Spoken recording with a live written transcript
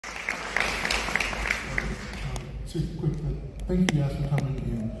Super quick, thank you guys for coming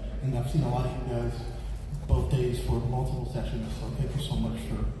in, and I've seen a lot of you guys both days for multiple sessions, so thank you so much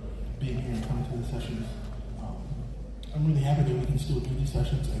for being here and coming to the sessions. I'm really happy that we can still do these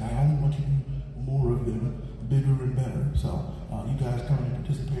sessions, and I only want you to do more of them, bigger and better. So you guys coming and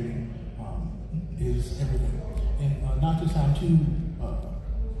participating is everything. And not to sound too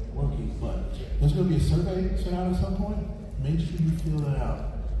worky, but there's going to be a survey sent out at some point. Make sure you fill that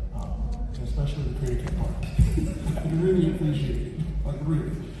out, especially the creative part. I really appreciate it, like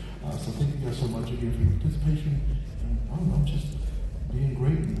really. So thank you guys so much again for your participation, and I don't know, just being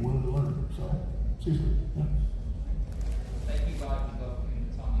great and willing to learn. So seriously, yeah. Thank you guys for welcoming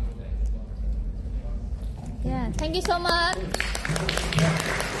the time of your day as well. Yeah, thank you so much.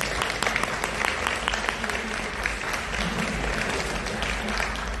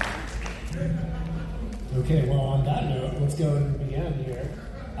 Okay, well, on that note, let's go and begin here.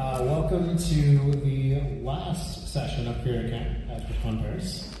 Welcome to the last session of Creator Camp at TwitchCon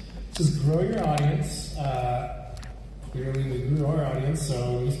Paris. This is Grow Your Audience. Clearly, we grew our audience,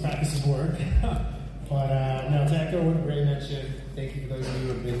 so these practices work. But no, to echo what Ray mentioned, thank you for those of you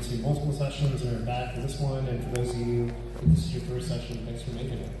who have been to multiple sessions and are back for this one, and for those of you who this is your first session, thanks for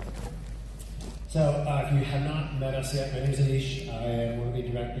making it. So, if you have not met us yet, my name is Anish. I am one of the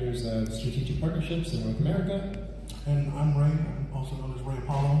directors of Strategic Partnerships in North America. And I'm Ray. I'm also known as Ray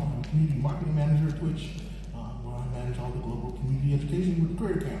Apollo. I'm a Community Marketing Manager at Twitch, where I manage all the global community education with the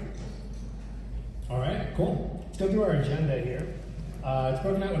Creator Camp. All right, cool. Let's go through our agenda here. It's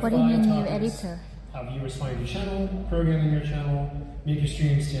broken out with What do you 5 mean, new topics. editor? How viewers find your channel, programming your channel, make your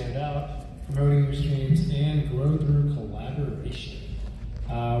streams stand out, promoting your streams, and grow through collaboration.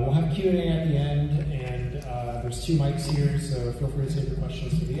 We'll have Q&A at the end, and there's 2 mics here, so feel free to save your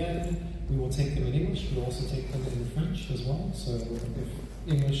questions for the end. We will take them in English. We'll also take them in French as well. So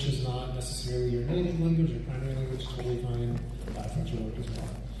if English is not necessarily your native language or primary language, totally fine. French will work as well.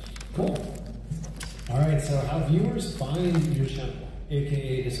 Cool. All right, so how viewers find your channel,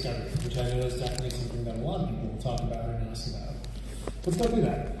 aka discovery, which I know is definitely something that a lot of people will talk about and ask about. Let's go through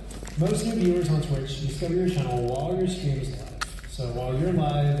that. Most new viewers on Twitch discover your channel while your stream is live. So while you're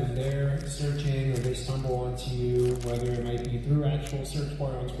live and they're searching or they stumble onto you, whether it might be through actual search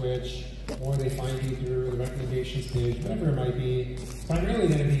bar on Twitch or they find you through the recommendations page, whatever it might be, it's primarily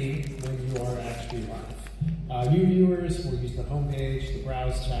going to be when you are actually live. New viewers will use the home page, the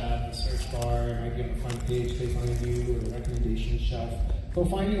browse tab, the search bar. It might be on the front page they find you, or the recommendations shelf. They'll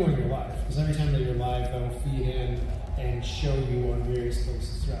find you when you're live, because every time that you're live, they'll feed in and show you on various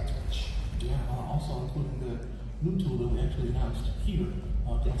places throughout Twitch. Yeah, also including the new tool that we actually announced here.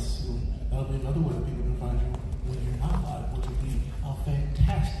 That'll be another way that people can find you when you're not live, which would be a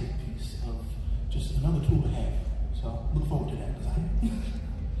fantastic piece of just another tool to have. So look forward to that design.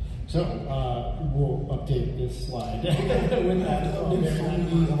 So we'll update this slide with that.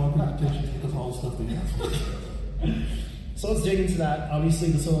 On my presentations because all the stuff they have. So let's dig into that.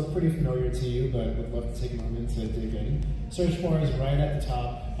 Obviously, this will look pretty familiar to you, but would love to take a moment to dig in. Search bar is right at the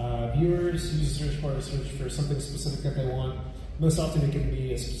top. Viewers use the search bar to search for something specific that they want. Most often it can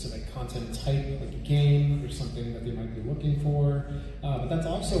be a specific content type, like a game or something that they might be looking for. But that's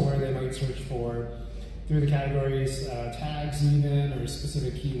also where they might search for, through the categories, tags even, or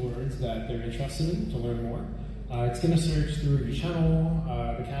specific keywords that they're interested in to learn more. It's going to search through your channel,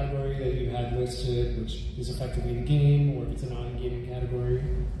 the category that you had listed, which is effectively the game, or if it's a non-gaming category,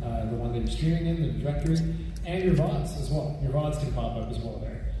 the one that you're streaming in, the directory, and your VODs as well. Your VODs can pop up as well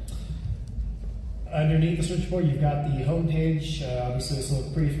there. Underneath the search bar, you've got the home page. Obviously, this will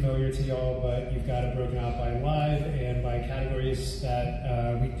look pretty familiar to y'all, but you've got it broken out by live and by categories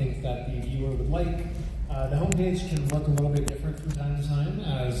that we think that the viewer would like. The homepage can look a little bit different from time to time,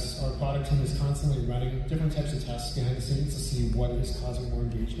 as our product team is constantly running different types of tests behind the scenes to see what is causing more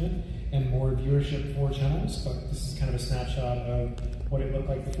engagement and more viewership for channels. But this is kind of a snapshot of what it looked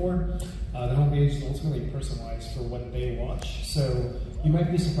like before. The homepage is ultimately personalized for what they watch. So you might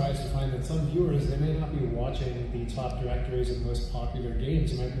be surprised to find that some viewers, they may not be watching the top directories of the most popular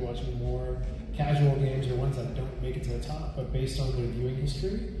games. They might be watching more casual games or ones that don't make it to the top, but based on their viewing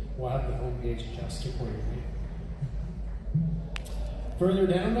history, we'll have the homepage adjust accordingly. Further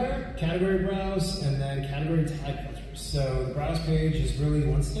down there, category browse, and then category tag filters. So the browse page is really,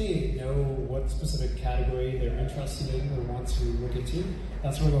 once they know what specific category they're interested in or want to look into,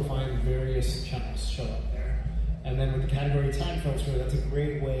 that's where they'll find various channels show up there. And then with the category tag filter, that's a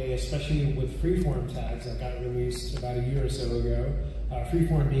great way, especially with freeform tags that got released about a year or so ago.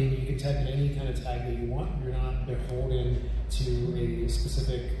 Freeform being you can type in any kind of tag that you want. You're not beholden to a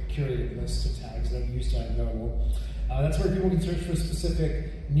specific curated list of tags that you used to have available. That's where people can search for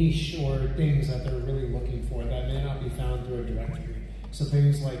specific niche or things that they're really looking for that may not be found through a directory. So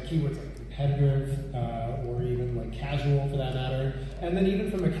things like keywords like competitive or even like casual for that matter. And then even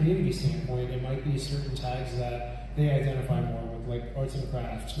from a community standpoint, it might be certain tags that they identify more with, like arts and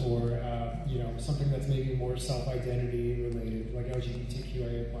crafts, or something that's maybe more self-identity related, like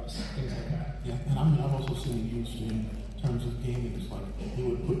LGBTQIA+, things like that. Yeah, and I've also seen it used in terms of gaming. It's like they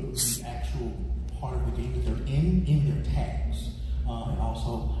would put the actual part of the game that they're in their tags. And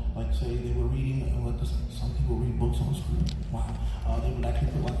also, like say they were reading, some people read books on the screen. Wow. They would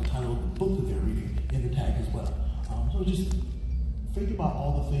actually put like the title of the book that they're reading in the tag as well. So just think about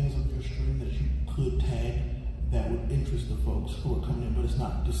all the things of your stream that you could tag that would interest the folks who are coming in, but it's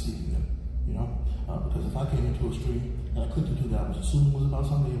not deceiving them, because if I came into a stream and I clicked into that I was assuming was about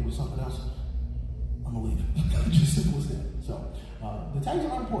something and it was something else, I'm gonna leave. Just simple as that. So the tags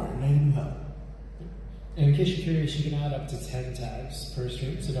are important, and they do help. And in case you're curious, you can add up to 10 tags per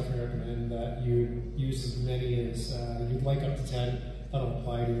stream, so definitely recommend that you use as many as you'd like, up to 10. That'll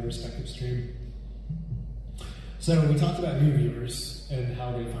apply to your respective stream. So we talked about new viewers and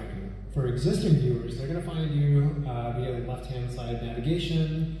how they find you. For existing viewers, they're going to find you via the left-hand side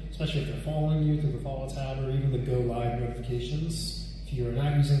navigation, especially if they're following you through the follow tab or even the go live notifications. If you are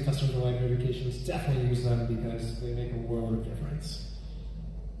not using custom go live notifications, definitely use them because they make a world of difference.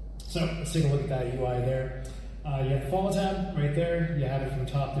 So let's take a look at that UI there. You have the follow tab right there. You have it from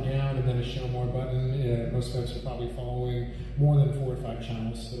top to down, and then a show more button. Most folks are probably following more than 4 or 5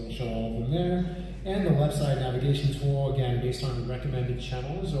 channels, so it'll show all of them there. And the left side navigation tool, again, based on recommended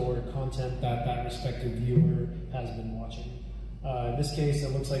channels or content that respective viewer has been watching. In this case,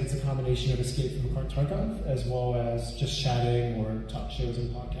 it looks like it's a combination of Escape from Tarkov as well as just chatting or talk shows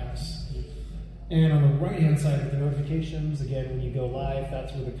and podcasts. And on the right-hand side of the notifications, again, when you go live,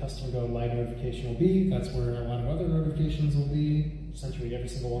 that's where the custom go live notification will be. That's where a lot of other notifications will be. Essentially, every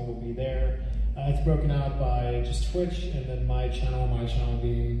single one will be there. It's broken out by just Twitch, and then my channel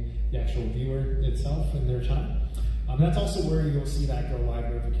being the actual viewer itself and their channel. That's also where you'll see that go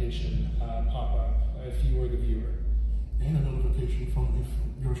live notification pop up if you were the viewer. And a notification from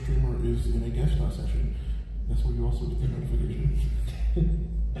if your streamer is in a guest star session. That's where you also get the notification.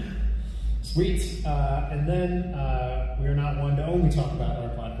 Sweet. And then we're not one to only talk about our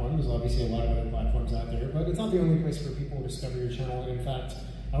platform. There's obviously a lot of other platforms out there, but it's not the only place where people discover your channel. In fact,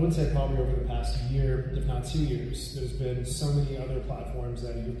 I would say probably over the past year, if not 2 years, there's been so many other platforms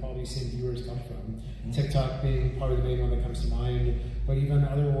that you've probably seen viewers come from. TikTok being part of the main one that comes to mind, but even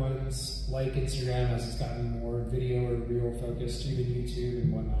other ones like Instagram as it's gotten more video or reel focused, even YouTube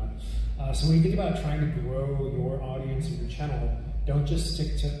and whatnot. So when you think about trying to grow your audience and your channel, don't just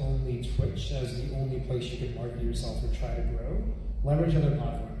stick to only Twitch as the only place you can market yourself or try to grow. Leverage other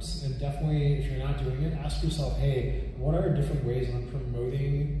platforms. And definitely, if you're not doing it, ask yourself, hey, what are different ways I'm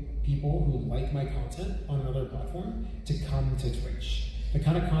promoting people who like my content on another platform to come to Twitch? The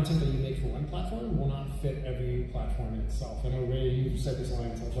kind of content that you make for one platform will not fit every platform in itself. I know, Ray, you've said this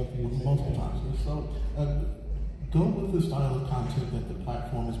line, so I'd love for you to say multiple times. So, go with the style of content that the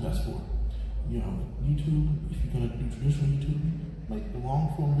platform is best for. YouTube, if you're going to do traditional YouTube, make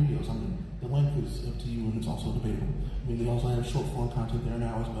long form videos. I mean, the length is up to you, and it's also debatable. I mean, they also have short form content there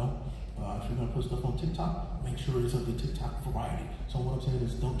now as well. If you're going to put stuff on TikTok, make sure it's of the TikTok variety. So what I'm saying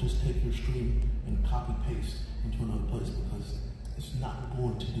is, don't just take your stream and copy paste into another place because it's not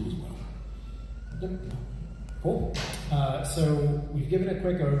going to do as well. Yep. Cool. So we've given a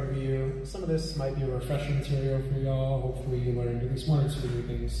quick overview. Some of this might be a refresher material for y'all. Hopefully you learned at least 1 or 2 new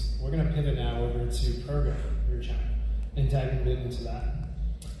things. We're going to pivot now over to program your channel and dive a bit into that.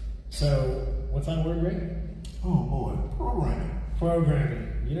 So what's that word, Ray? Oh boy, programming. Programming.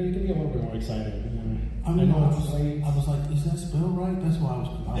 You can get a little bit more excited. I was like, is that spelled right? That's why I was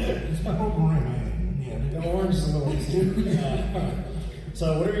like, it's programming. Yeah. The orange is a little too.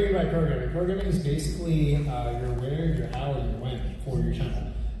 So what do we mean by programming? Programming is basically your where, your how, and your when for your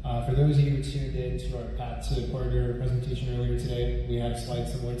channel. For those of you who tuned in to our Path to Partner presentation earlier today, we had a slide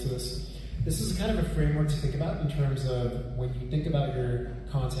similar to this. This is kind of a framework to think about in terms of when you think about your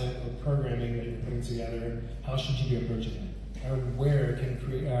content or programming that you're putting together, how should you be approaching it? Or where can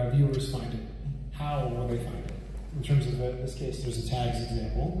viewers find it? How will they find it? In terms of, in this case, there's a tags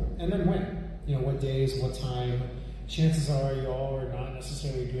example. And then when? What days, what time. Chances are you all are not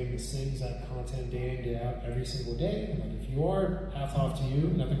necessarily doing the same exact content day in, day out every single day. Like if you are, hats off to you,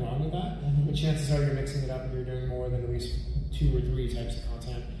 nothing wrong with that. But chances are you're mixing it up and you're doing more than at least 2 or 3 types of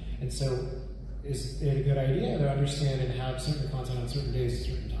content. And so is it a good idea to understand and have certain content on certain days at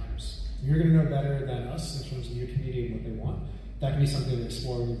certain times? You're going to know better than us in terms of your community and what they want. That can be something to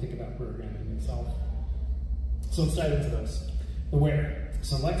explore when you think about programming itself. So let's dive into those. The where,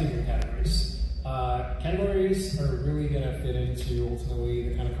 selecting your categories. Categories are really going to fit into ultimately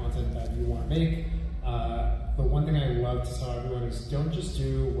the kind of content that you want to make. The one thing I love to tell everyone is don't just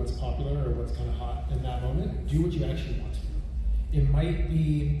do what's popular or what's kind of hot in that moment. Do what you actually want to do. It might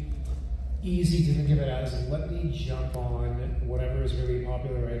be easy to think of it as, let me jump on whatever is really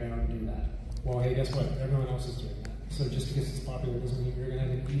popular right now and do that. Well, hey, guess what? Everyone else is doing that. So just because it's popular doesn't mean you're going to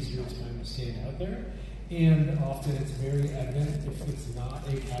have an easier time to stand out there. And often it's very evident if it's not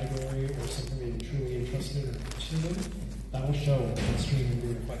a category or something that you're truly interested in or passionate in, that will show on stream and be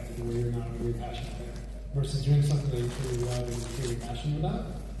reflected the way you're not really passionate there. Versus doing something that you truly love and you're truly passionate about,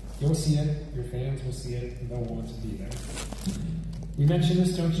 you'll see it, your fans will see it, and they'll want to be there. We mentioned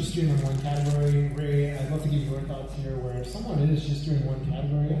this, don't just stream in one category. Ray, I'd love to get your thoughts here, where if someone is just doing one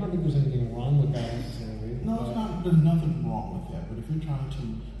category, I don't think there's anything wrong with that necessarily. No, it's not, there's nothing wrong with that, but if you're trying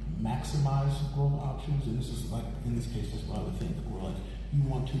to maximize growth options, and this is like, in this case, that's what I would think, where like, you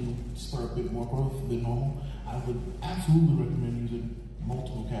want to spur a bit more growth than normal, I would absolutely recommend using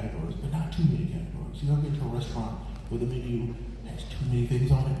multiple categories, but not too many categories. You don't get to a restaurant where the menu has too many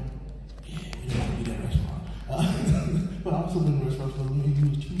things on it. Yeah, we don't want to be that restaurant. But also in restaurants where the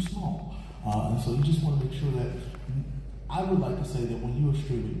menu is too small. And so you just want to make sure that, I would like to say that when you are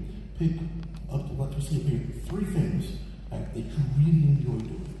streaming, pick up, like you see up here, 3 things that you really enjoy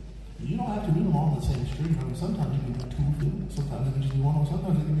doing. You don't have to do them all in the same stream. I mean, sometimes you can do 2 of them, sometimes you can just do 1, or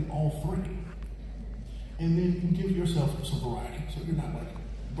sometimes it can be all 3. And then you give yourself some variety, so you're not like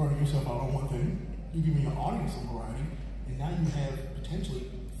burning yourself out on one thing. You're giving your audience some variety, and now you have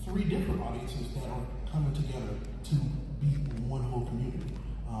potentially 3 different audiences that are coming together to be one whole community.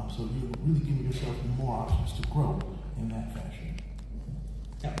 So you're really giving yourself more options to grow in that fashion.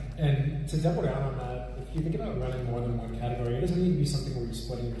 Yeah, and to double down on that, if you think about running more than one category, it doesn't need to be something where you're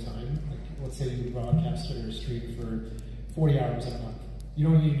splitting your time. Like, let's say you broadcast or stream for 40 hours a month. You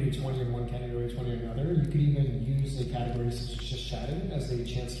don't need to do 20 in one category, 20 in another. You could even use a category such as just chatting as a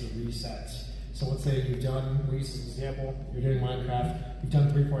chance to reset. So let's say you've done, we'll use this example, you're doing Minecraft, you've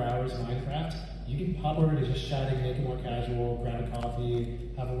done 3-4 hours of Minecraft, you can pop over to just chatting, make it more casual, grab a coffee,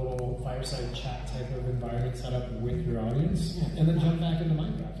 have a little fireside chat type of environment set up with your audience, and then jump back into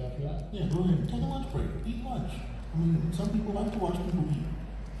Minecraft after that. Yeah, go ahead, take a lunch break, eat lunch. I mean, some people like to watch people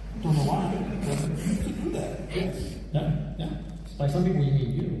eat. Don't know why, but you can do that. Yes. Yeah. By some people, you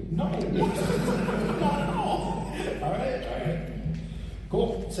mean you. No, not at all. All right.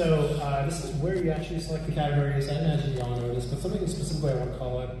 Cool. So this is where you actually select the categories. I imagine you all know this, but something specifically I want to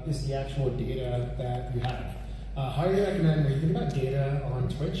call out is the actual data that you have. Highly recommend when you think about data on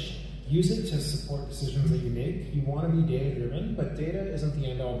Twitch, use it to support decisions that you make. You want to be data-driven, but data isn't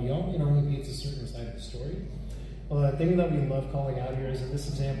the end-all be-all. It only paints a certain side of the story. Well, the thing that we love calling out here is in this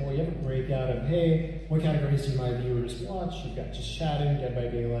example, you have a breakout of, hey, what categories do my viewers watch? You've got just chatting, Dead by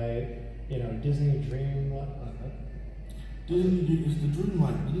Daylight, Disney Dream. Disney is the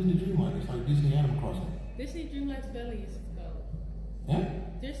Dreamlight. Disney Dreamlight. It's like Disney Animal Crossing. Disney Dreamlight's Belly is called. Yeah?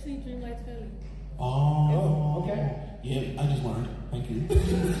 Disney Dreamlight's Belly. Oh. Okay. Yeah, I just learned. Thank you.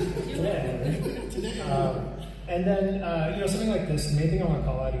 Today I learned. And then, something like this, the main thing I want to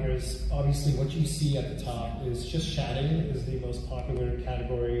call out here is obviously what you see at the top is just chatting is the most popular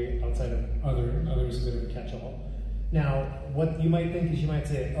category outside of others a bit of a catch-all. Now, what you might think is you might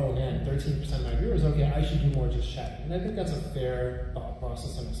say, oh man, 13% of my viewers, okay, I should do more just chatting. And I think that's a fair thought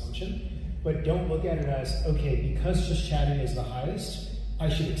process and assumption. But don't look at it as, okay, because just chatting is the highest, I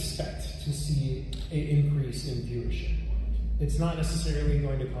should expect to see an increase in viewership. It's not necessarily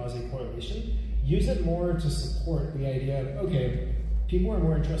going to cause a correlation. Use it more to support the idea of, okay, people are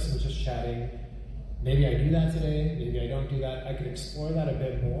more interested in just chatting. Maybe I do that today, maybe I don't do that. I could explore that a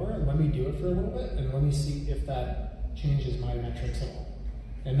bit more. Let me do it for a little bit, and let me see if that changes my metrics at all.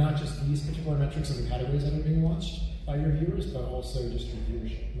 And not just these particular metrics of the categories that are being watched by your viewers, but also just your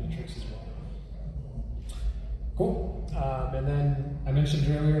viewership metrics as well. Cool. And then I mentioned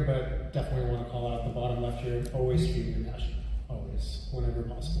earlier, but definitely want to call out the bottom left here, always stream your passion. Always, whenever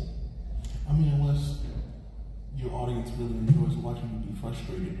possible. I mean, unless your audience really enjoys watching you be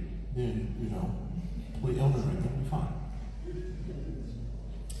frustrated, then, play Elden Ring, that'll be fine.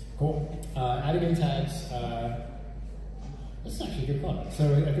 Cool. Adding in tags, this is actually a good thought. So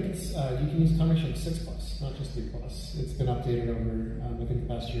I think it's, you can use a combination of 6+, not just 3+. It's been updated over, I think,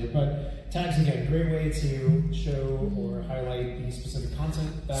 the past year. But tags, again, great way to show or highlight the specific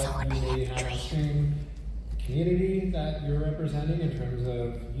content that you may have on stream, community that you're representing in terms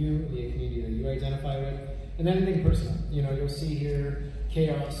of you, the community that you identify with, and then anything personal. You'll see here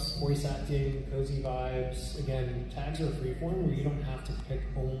chaos, voice acting, cozy vibes. Again, tags are freeform where you don't have to pick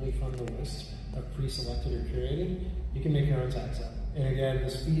only from the list. of pre-selected or curated, you can make your own tags up. And again,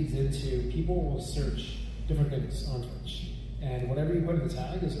 this feeds into, people will search different things on Twitch. And whatever you put in the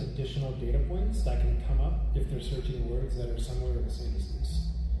tag is additional data points that can come up if they're searching words that are similar or the same as these.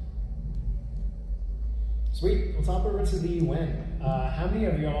 Sweet, let's hop over to the when. How many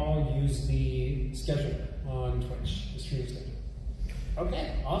of y'all use the scheduler on Twitch, the stream schedule?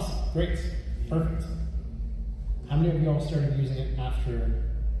 Okay, awesome, great, perfect. How many of y'all started using it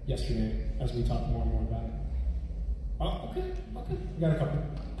after yesterday as we talked more and more about it? Oh, okay, we got a couple.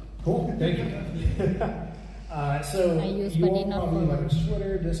 Cool, thank you. So you all probably leverage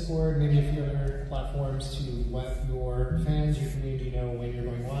Twitter, Discord, maybe a few other platforms to let your fans, your community know when you're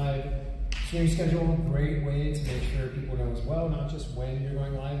going live. Stream schedule, great way to make sure people know as well, not just when you're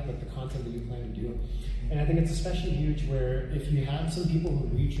going live, but the content that you plan to do. And I think it's especially huge where if you have some people who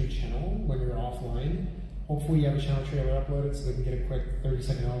reach your channel when you're offline, hopefully you have a channel trailer uploaded so they can get a quick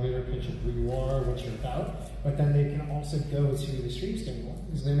 30-second elevator pitch of who you are, what you're about, but then they can also go to the stream schedule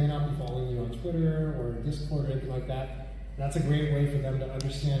because they may not be following you on Twitter or Discord or anything like that. That's a great way for them to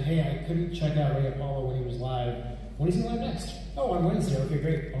understand, hey, I couldn't check out Ray Apollo when he was live. When is he live next? Oh, on Wednesday. Okay,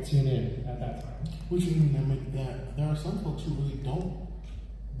 great. I'll tune in at that time. Which means that there are some folks who really don't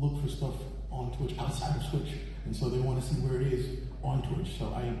look for stuff on Twitch outside of Twitch, and so they want to see where it is on Twitch.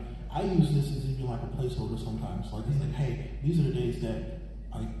 So I use this as even like a placeholder sometimes. Like it's like, hey, these are the days that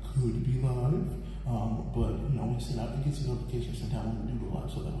I could be live, but you know, we send out, it gets a notification sent out when we do go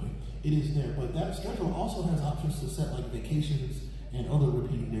live, so that way it is there. But that schedule also has options to set like vacations and other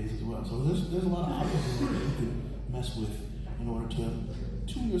repeating days as well. So there's a lot of options that you can mess with in order to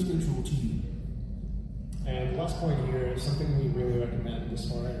tune your schedule to you. And the last point here is something we really recommend as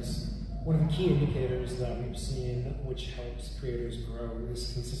far as one of the key indicators that we've seen which helps creators grow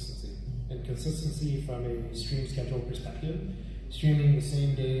is consistency. And consistency from a stream schedule perspective, streaming the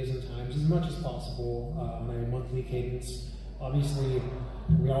same days and times as much as possible on a monthly cadence. Obviously,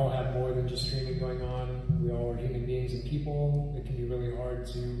 we all have more than just streaming going on. We all are human beings and people. It can be really hard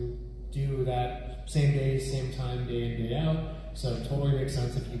to do that same day, same time, day in, day out. So it totally makes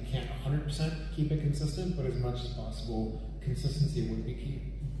sense if you can't 100% keep it consistent, but as much as possible, consistency would be key.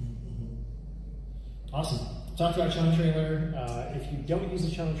 Awesome. Talked about channel trailer. If you don't use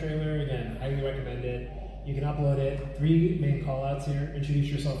the channel trailer, again, highly recommend it. You can upload it. 3 main callouts here. Introduce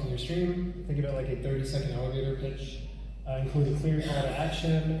yourself in your stream. Think of it like a 30-second elevator pitch. Include a clear call to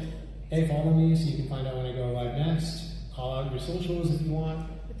action. Hey, follow me so you can find out when I go live next. Call out your socials if you want.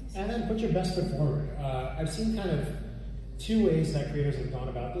 And then put your best foot forward. I've seen kind of 2 ways that creators have gone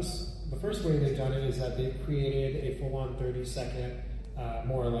about this. The first way they've done it is that they've created a full-on 30-second,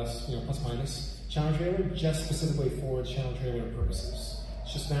 more or less, plus minus, channel trailer just specifically for channel trailer purposes.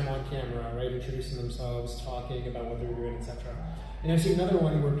 It's just them on camera, right, introducing themselves, talking about what they're doing, etc. And I've seen another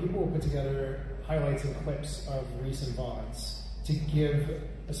one where people will put together highlights and clips of recent VODs to give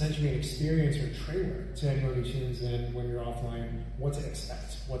essentially an experience or trailer to anyone who tunes in when you're offline, what to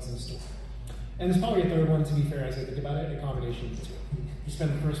expect, what's in store. And there's probably a third one, to be fair, as I think about it, a combination of the two. You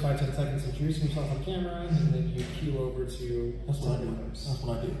spend the first 5-10 seconds introducing yourself on camera, and then you cue over to That's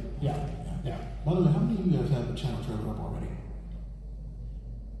what I did. Yeah. By the way, how many of you guys have the channel trailer up already?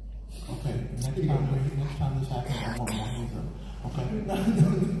 Okay, next time this happens, I want more hands up. Okay.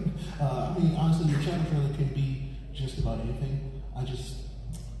 I mean, honestly, your channel trailer can be just about anything.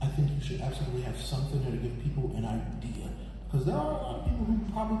 I think you should absolutely have something there to give people an idea. Because there are a lot of people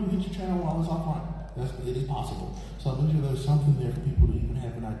who probably do hit your channel while it's offline. It is possible. So make sure there's something there for people to even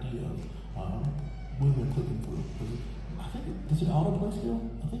have an idea of when they're clicking through. I think, does it autoplay still?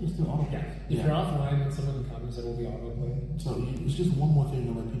 I think it's still autoplay. Yeah. If you're offline and someone comes, it will be autoplay. So it's just one more thing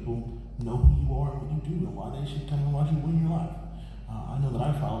to let people know who you are and what you do and why they should come and watch you when you're live. I know that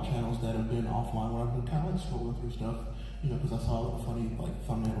I follow channels that have been offline where I've been kind of like scrolling through stuff, because I saw a funny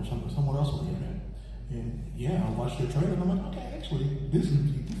thumbnail or something somewhere else on the internet. And yeah, I watched their trailer and I'm like, okay, actually, this would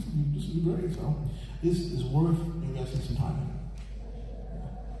be great. So this is worth investing some time in.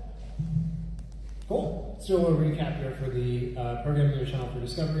 Cool. So a recap here for the programming your channel for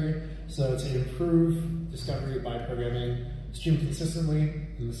discovery. So to improve discovery by programming, stream consistently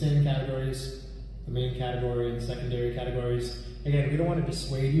in the same categories, the main category and secondary categories. Again, we don't want to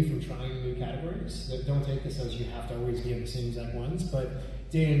dissuade you from trying new categories. Don't take this as you have to always be in the same exact ones,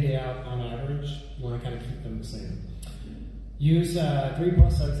 but day in, day out, on average, you want to kind of keep them the same. Use 3+, I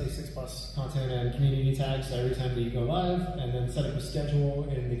would say 6+ content and community tags every time that you go live, and then set up a schedule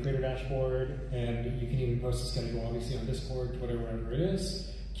in the creator dashboard, and you can even post a schedule obviously on Discord, Twitter, wherever it is,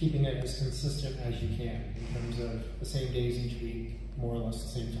 keeping it as consistent as you can in terms of the same days each week, more or less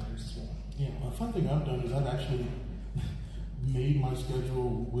the same times as well. Yeah, a fun thing I've done is I've actually made my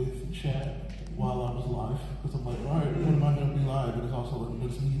schedule with chat while I was live, because I'm like, all right, when am I going to be live? But it's also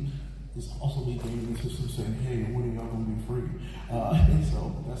like, it's also me gaming the system saying, hey, when are y'all going to be free? And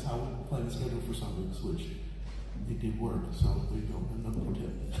so that's how we plan the schedule for some weeks, which it did work. So there you go, another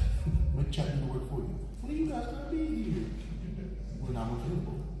tip. Make chat do the work for you. When are you guys going to be here? We're not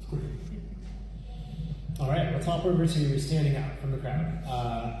available. It's great. All right, let's hop over to standing out from the crowd.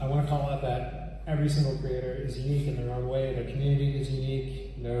 I want to call out that every single creator is unique in their own way. Their community is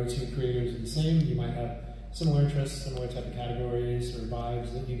unique. No two creators are the same. You might have similar interests, similar type of categories or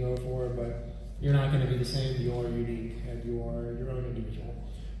vibes that you go for, but you're not going to be the same. You're unique and you are your own individual.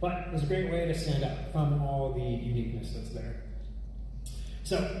 But it's a great way to stand out from all the uniqueness that's there.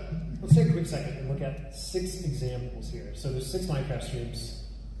 So let's take a quick second and look at 6 examples here. So there's 6 Minecraft streams.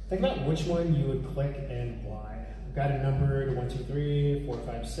 Think about which one you would click and why. I've got it numbered 1, 2, 3, 4,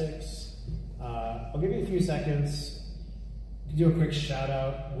 5, 6. I'll give you a few seconds to do a quick shout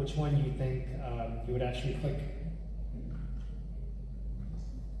out. Which one you think you would actually click?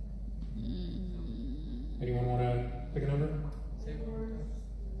 Anyone want to pick a number?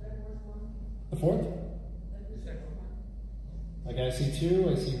 The 4th? Okay, I see 2,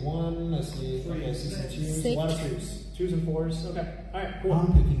 I see 1, I see 3, I see some 2s. A lot of 2s. 2s and 4s. Okay. All right, cool.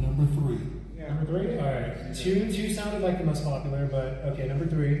 I'm picking number 3. Yeah. Number 3? All right. 2 sounded like the most popular, but okay, number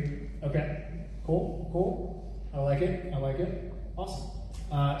 3. Okay. Cool. I like it. Awesome.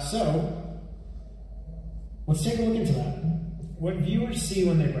 So, let's take a look into that. What viewers see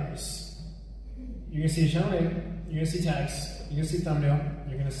when they browse. You're going to see a channel name, you're going to see text, you're going to see thumbnail,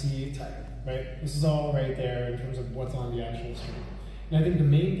 you're going to see title, right? This is all right there in terms of what's on the actual screen. And I think the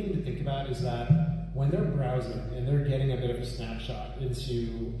main thing to think about is that when they're browsing and they're getting a bit of a snapshot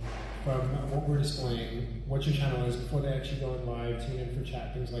into from what we're displaying, what your channel is before they actually go in live, tune in for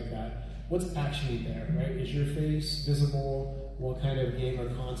chat, things like that, what's actually there, right? Is your face visible? What kind of game or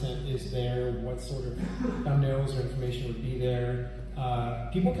content is there? What sort of thumbnails or information would be there?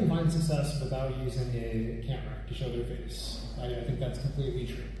 People can find success without using a camera to show their face. I think that's completely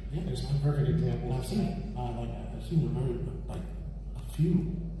true. Yeah. There's a perfect example. I've seen a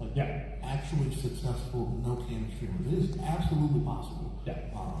few actually successful no-cam streamers. It is absolutely possible. Yeah.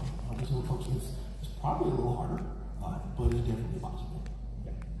 Some folks, it's probably a little harder, but it's definitely possible.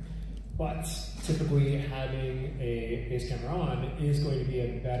 Yeah. But typically having a face camera on is going to be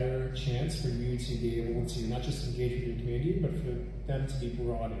a better chance for you to be able to not just engage with your community, but for them to be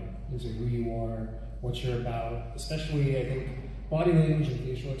brought into who you are, what you're about. Especially, I think, body language and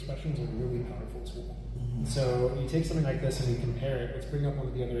facial expressions are a really powerful tool. So you take something like this and you compare it. Let's bring up one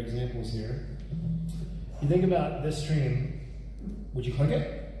of the other examples here. You think about this stream. Would you click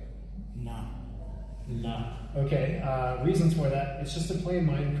it? No. Okay. Reasons for that. It's just a plain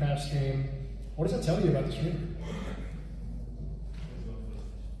Minecraft stream. What does it tell you about the streamer?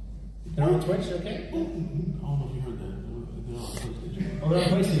 They're on Twitch, okay? I don't know if you heard that. They're on PlayStation. Oh, they're on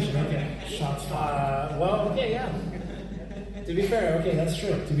PlayStation, okay. Shots fired. Well, okay, yeah. To be fair, okay, that's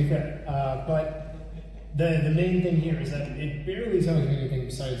true, to be fair. But the main thing here is that it barely tells you anything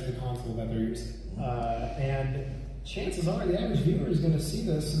besides the console that they're using. And chances are the average viewer is going to see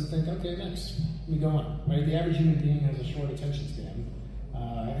this and think, okay, next, we go on. Right? The average human being has a short attention span.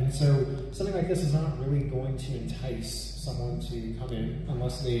 And so something like this is not really going to entice someone to come in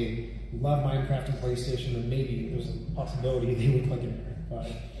unless they love Minecraft and PlayStation, and maybe there's a possibility they would click in there.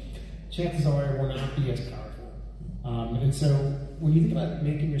 But chances are it will not be as powerful. And so when you think about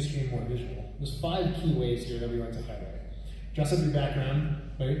making your stream more visual, there's 5 key ways here that we like to highlight. Dress up your background,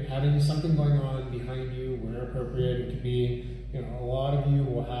 right? Having something going on behind you where appropriate. It could be, a lot of you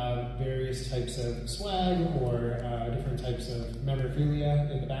will have various types of swag or different types of memorabilia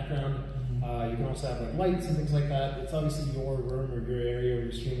in the background. You can also have like lights and things like that. It's obviously your room or your area or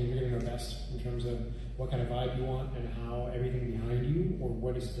your stream, and you're going to know best in terms of what kind of vibe you want and how everything behind you or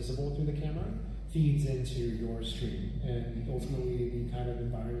what is visible through the camera feeds into your stream and ultimately the kind of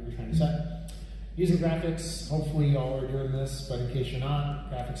environment you're trying to set. Using graphics, hopefully y'all are doing this, but in case you're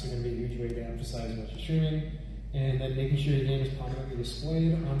not, graphics are going to be a huge way to emphasize what you're streaming. And then making sure your game is prominently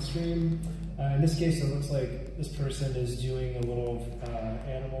displayed on stream. In this case, it looks like this person is doing a little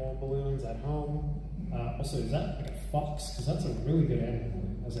animal balloons at home. Also, is that like a fox? Because that's a really good animal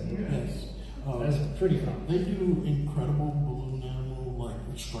balloon. Yes. That's pretty fun. They do incredible balloon animal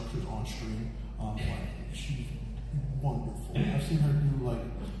structures on stream. She's wonderful. I've seen her do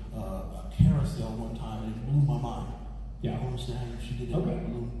a carousel one time and it blew my mind. Yeah. I don't understand how she did it with a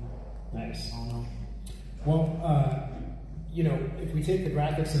balloon. Nice. I don't know. Well, you know, if we take the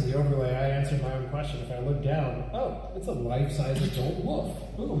graphics and the overlay, I answered my own question. If I look down, oh, it's a life-size adult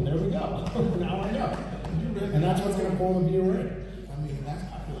wolf. Boom, there we go. Now I know. And that's what's going to pull the viewer in. I mean, I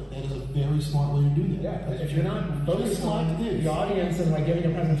feel like that is a very smart way to do that. Yeah, if you're not focused on the audience and like giving a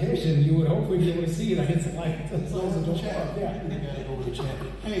presentation, you would hopefully be able to see that it's like it's So a the chat, yeah. you gotta go to the chat.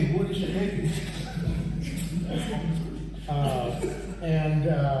 Hey, what is your name? And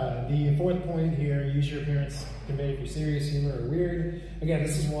the fourth point here, use your appearance to convey if you're serious, humor, or weird. Again,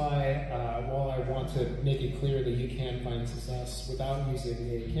 this is why, while I want to make it clear that you can find success without using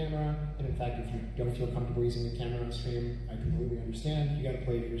a camera, and in fact, if you don't feel comfortable using a camera on stream, I completely understand. You got to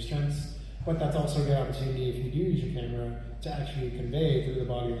play to your strengths. But that's also a good opportunity, if you do use your camera, to actually convey through the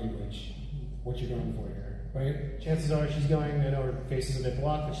body language what you're going for here, right? Chances are she's going, I know her face is a bit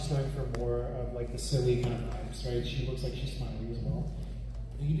blocked, but she's going for more of like the silly kind of vibes, right? She looks like she's smiling as well.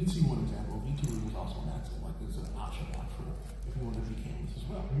 And you did see one example. VTuber was also an accent. Like, there's an option now for if you want to be canvas as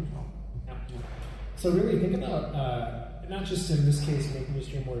well. So really think about, not just in this case making your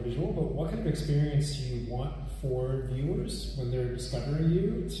stream more visual, but what kind of experience do you want for viewers when they're discovering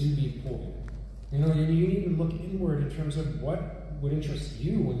you to be pulled in? You know, you need to look inward in terms of what would interest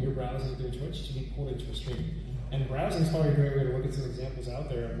you when you're browsing through Twitch to be pulled into a stream. And browsing is probably a great way to look at some examples out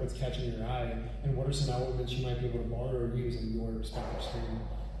there of what's catching your eye and what are some elements you might be able to borrow or use in your respective stream.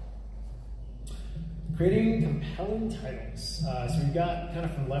 Creating compelling titles. So we've got kind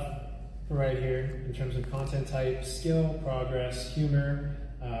of from left to right here in terms of content type, skill, progress, humor,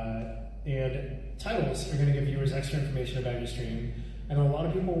 and titles are going to give viewers extra information about your stream. And a lot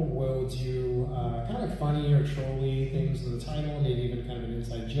of people will do kind of like funny or trolly things in the title, maybe even kind of an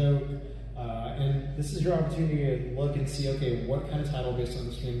inside joke. And this is your opportunity to look and see, okay, what kind of title based on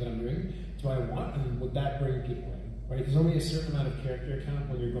the stream that I'm doing do I want, and would that bring people in, right? There's only a certain amount of character count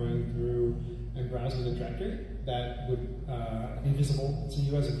when you're going through and browsing the directory that would be visible to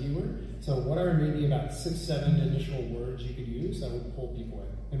you as a viewer. So what are maybe about 6-7 initial words you could use that would pull people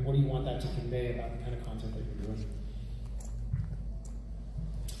in? And what do you want that to convey about the kind of content that you're doing?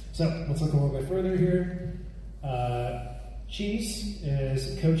 So let's look a little bit further here. Cheese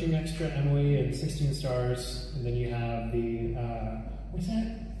is coaching extra Emily and 16 stars, and then you have the what's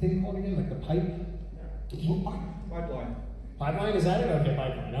that thing called again? Like the pipe? Pipeline. Pipeline, is that it? Okay,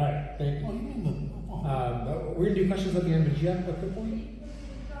 pipeline. All right, thank you. Oh, you mean the We're gonna do questions at the end, but do you have a quick point?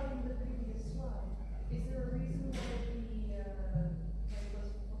 Regarding the previous slide, is there a reason why the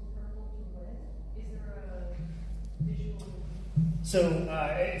was purple to red? Is there a visual? So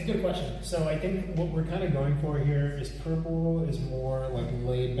it's a good question. So I think what we're kind of going for here is purple is more like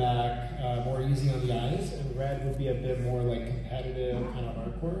laid back, more easy on the eyes, and red would be a bit more like competitive, kind of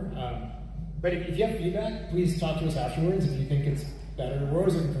hardcore. But if you have feedback, please talk to us afterwards if you think it's better. We're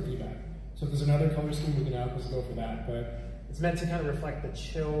always looking for feedback. So if there's another color scheme we can help us go for that. But it's meant to kind of reflect the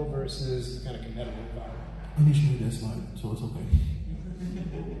chill versus the kind of competitive vibe. I initially that slide, so it's okay.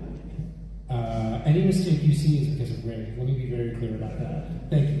 Any mistake you see is because of Ray. Let me be very clear about that.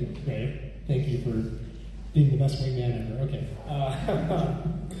 Thank you, Ray. Thank you for being the best wingman ever. Okay.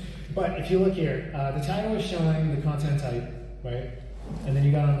 But if you look here, the title is showing the content type, right? And then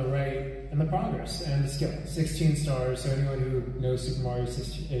you got on the right, and the progress and the skill. 16 stars, so anyone who knows Super Mario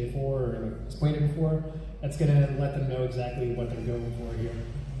 64 or has played it before, that's going to let them know exactly what they're going for here.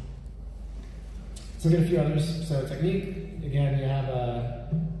 Let's look at a few others. So technique, again, you have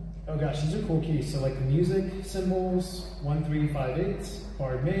oh gosh, these are cool keys. So like the music symbols, 1, 3, 5, 8,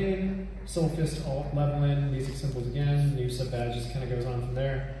 barred main, soul fist, alt, level in, music symbols again, new sub badges, kind of goes on from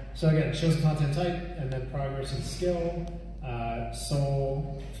there. So again, it shows content type, and then progress and skill,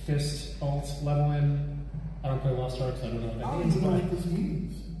 soul, fist, alt, level in. I don't play Lost Ark, so I don't know what that I don't means. even know But what this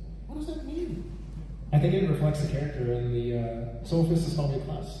means. What does that mean? I think it reflects the character, and the soul fist is probably a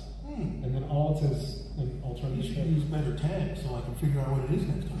class. And then alt is an You alternative should script. use better tags so I can figure out what it is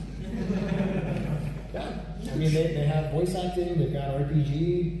next time. Yeah, I mean they have voice acting, they've got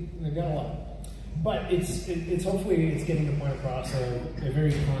RPG, they've got a lot. But it's hopefully it's getting the point across of a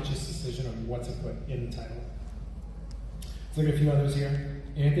very conscious decision of what to put in the title. Let's look at a few others here.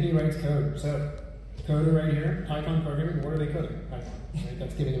 Anthony writes code. So coder right here, Python programming. What are they coding? Python. Right?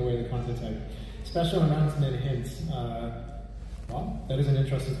 That's giving away the content type. Special announcement hints. Well, that is an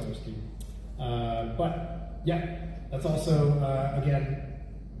interesting color scheme. But yeah, that's also again.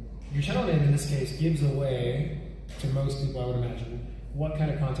 Your channel name in this case gives away to most people, I would imagine, what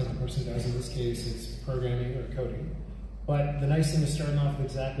kind of content the person does. In this case, it's programming or coding. But the nice thing is starting off with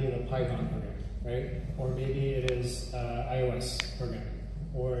exactly the Python programming, right? Or maybe it is iOS programming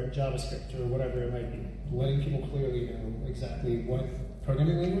or JavaScript or whatever it might be. Letting people clearly know exactly what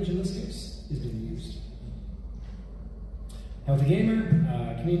programming language in this case is being used. Healthy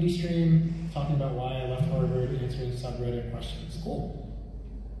Gamer, community stream, talking about why I left Harvard, answering subreddit questions. Cool.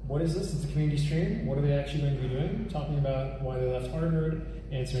 What is this? It's a community stream. What are they actually going to be doing? Talking about why they left Harvard,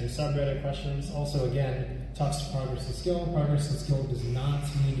 answering subreddit questions. Also, again, talks to progress and skill. Progress and skill does not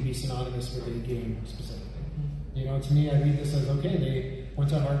need to be synonymous with a game specifically. You know, to me, I read this as, okay, they went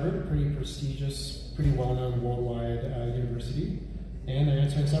to Harvard, a pretty prestigious, pretty well-known worldwide university, and they're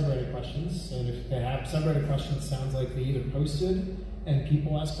answering subreddit questions. And if they have subreddit questions, sounds like they either posted and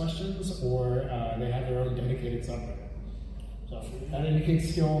people ask questions, or they have their own dedicated subreddit. So that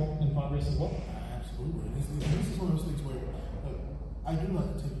indicates skill and progress as well. Absolutely. This is one of those things where I do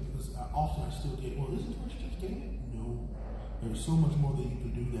like to take it because often I still get, well, isn't Twitch just gaming? No. There's so much more that you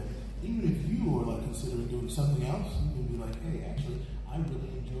can do that. Even if you are like considering doing something else, you can be like, hey, actually, I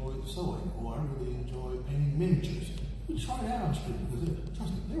really enjoy sewing, or I really enjoy painting miniatures. You try it out on stream because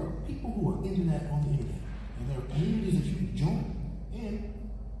trust me, there are people who are into that on the internet, and there are communities that you can join and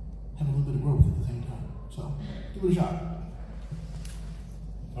have a little bit of growth at the same time. So give it a shot.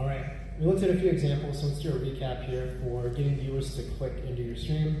 All right, we looked at a few examples, so let's do a recap here for getting viewers to click into your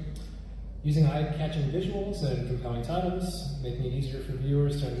stream. Using eye-catching visuals and compelling titles, making it easier for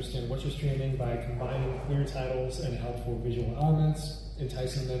viewers to understand what you're streaming by combining clear titles and helpful visual elements,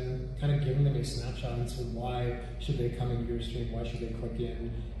 enticing them, kind of giving them a snapshot into why should they come into your stream, why should they click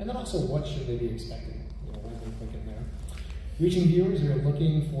in, and then also what should they be expecting, you know, when they click in there. Reaching viewers who are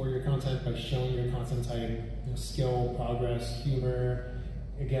looking for your content by showing your content type, you know, skill, progress, humor.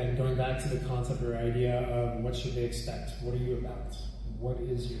 Again, going back to the concept or idea of what should they expect, what are you about? What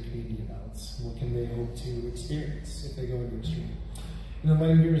is your community about? What can they hope to experience if they go into your stream? And then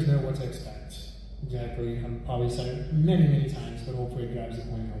letting viewers know what to expect. Exactly. I'm probably said it many, many times, but hopefully it drives the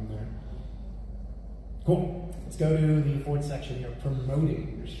point home there. Cool. Let's go to the fourth section here,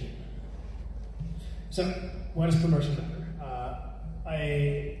 promoting your stream. So, why does promotion matter?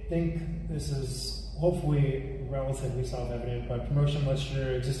 I think this is hopefully relatively self-evident, but promotion lets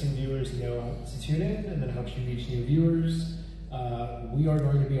your existing viewers know to tune in and then helps you reach new viewers. We are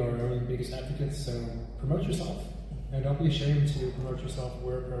going to be our own biggest advocates, so promote yourself. And don't be ashamed to promote yourself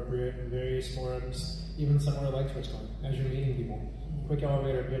where appropriate in various forums, even somewhere like TwitchCon, as you're meeting people. Quick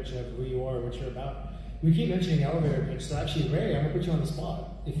elevator pitch of who you are, what you're about. We keep mentioning elevator pitch, so actually, Ray, I'm going to put you on the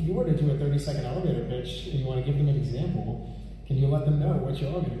spot. If you were to do a 30-second elevator pitch and you want to give them an example, can you let them know what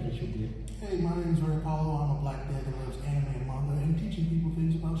your elevator pitch would be? Hey, my name is Ray Apollo. I'm a black dad that loves anime and manga and teaching people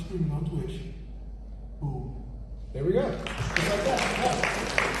things about streaming on Twitch. Ooh. There we go. Just like that.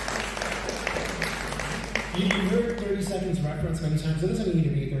 Yeah. You heard 30 seconds referenced many times. It doesn't need to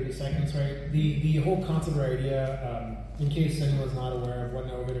be 30 seconds, right? The whole concept or idea, in case anyone's not aware of what an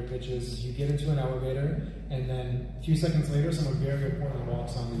elevator pitch is you get into an elevator, and then a few seconds later, someone very important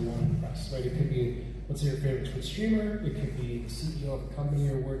walks on that you want to impress, right? It could be, let's say, your favorite Twitch streamer. It could be the CEO of a company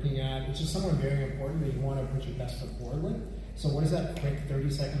you're working at. It's just someone very important that you want to put your best foot forward with. So what is that quick 30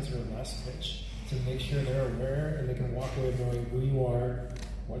 seconds or less pitch? To make sure they're aware and they can walk away knowing who you are,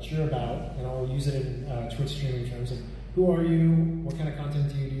 what you're about, and I'll use it in Twitch streaming terms of who are you, what kind of content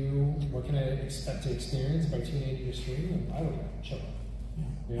do you do, what can I expect to experience by tuning into your stream, and why would I show up?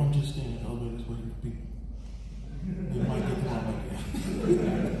 Yeah. I'm just standing in elevators waiting for people. They might get them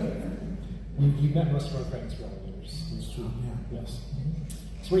on You've met most of our friends for elevators. It's true, yeah. Yes.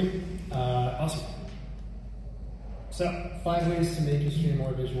 Sweet. Awesome. So, 5 ways to make your stream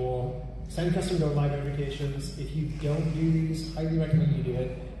more visual. Send custom go live notifications. If you don't do these, highly recommend you do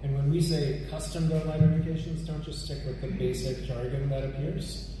it. And when we say custom go live notifications, don't just stick with the basic jargon that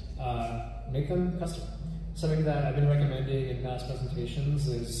appears. Make them custom. Something that I've been recommending in past presentations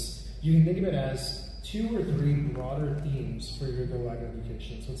is you can think of it as 2 or 3 broader themes for your go live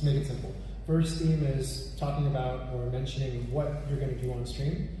notifications. Let's make it simple. First theme is talking about or mentioning what you're going to do on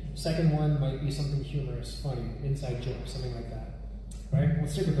stream. Second one might be something humorous, funny, inside joke, something like that. Right? We'll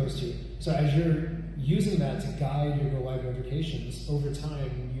stick with those 2. So as you're using that to guide your go live notifications, over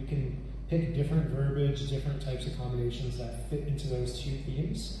time you can pick different verbiage, different types of combinations that fit into those 2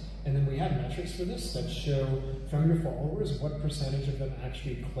 themes. And then we have metrics for this that show from your followers what percentage of them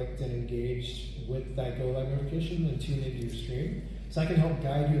actually clicked and engaged with that go live notification and tuned into your stream. So I can help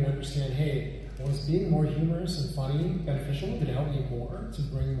guide you and understand, hey, was being more humorous and funny beneficial? Did it help me more to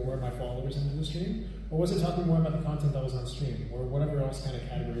bring more of my followers into the stream? Or was it talking more about the content that was on stream or whatever else kind of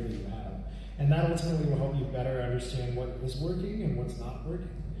category that you have? And that ultimately will help you better understand what is working and what's not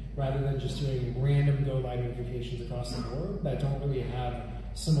working, rather than just doing random go live notifications across the board that don't really have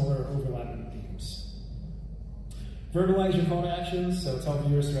similar overlapping themes. Verbalize your call to actions, so tell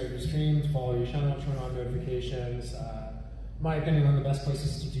viewers throughout your stream to follow your channel, turn on notifications, my opinion, one of the best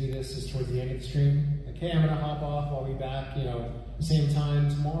places to do this is towards the end of the stream. Like, hey, I'm gonna hop off, I'll be back, same time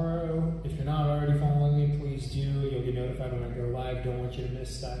tomorrow. If you're not already following me, please do. You'll get notified when I go live. Don't want you to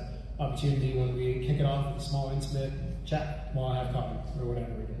miss that opportunity when we kick it off with a small, intimate chat while I have coffee or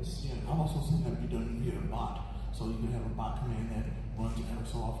whatever it is. Yeah, I've also seen that be done via a bot. So you can have a bot command that runs ever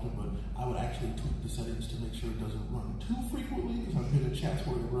so often, but I would actually tweak the settings to make sure it doesn't run too frequently, because I've been in chats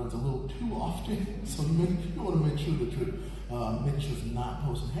where it runs a little too often. So you want to make sure that you're making sure it's not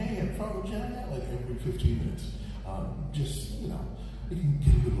posting, hey, I'm from China, like every 15 minutes. Just, it can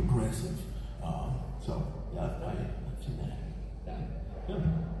get a little aggressive. So, yeah, I've seen that. Yeah.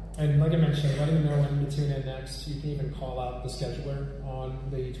 And like I mentioned, letting them know when to tune in next. You can even call out the scheduler on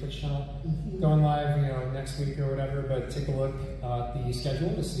the Twitch channel. Going live, next week or whatever, but take a look at the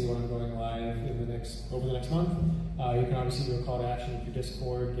schedule to see when I'm going live over the next month. You can obviously do a call to action with your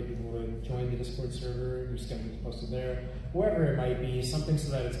Discord, get people to join the Discord server, your schedule is posted there, wherever it might be, something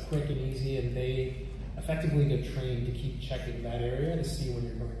so that it's quick and easy and they effectively get trained to keep checking that area to see when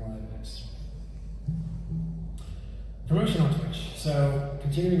you're going live next. Promotion on Twitch. So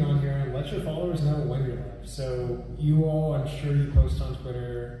continuing on here, let your followers know when you're live. So you all, I'm sure you post on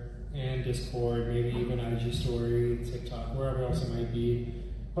Twitter and Discord, maybe even IG Story, TikTok, wherever else it might be.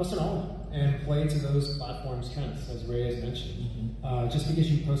 Post on all of them and play to those platforms' strengths, as Ray has mentioned. Just because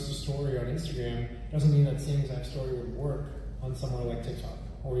you post a story on Instagram doesn't mean that same exact story would work on somewhere like TikTok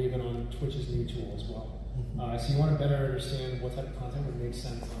or even on Twitch's new tool as well. So you want to better understand what type of content would make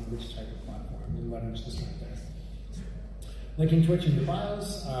sense on which type of platform and leverage the strength there. Linking Twitch in your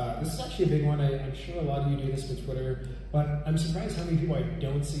bios. This is actually a big one. I'm sure a lot of you do this with Twitter, but I'm surprised how many people I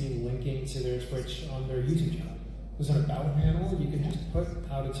don't see linking to their Twitch on their YouTube channel. There's an about panel. You can just put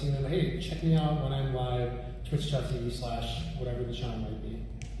how to tune in. Hey, check me out when I'm live, twitch.tv/ whatever the channel might be.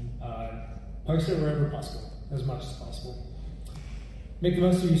 Post it wherever possible, as much as possible. Make the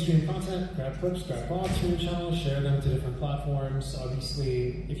most of your stream content, grab clips, grab VODs from your channel, share them to different platforms.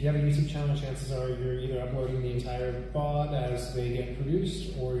 Obviously, if you have a YouTube channel, chances are you're either uploading the entire VOD as they get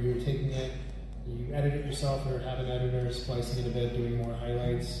produced, or you're taking it, you edit it yourself, or have an editor splicing it a bit, doing more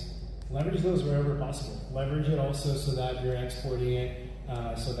highlights. Leverage those wherever possible. Leverage it also so that you're exporting it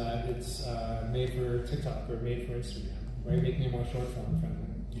so that it's made for TikTok or made for Instagram, right? Making it more short form friendly.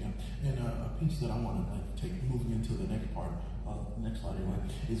 Yeah, and a piece that I want to take moving into the next part, next slide anyway,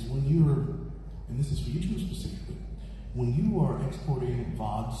 is when you're, and this is for YouTube specifically, when you are exporting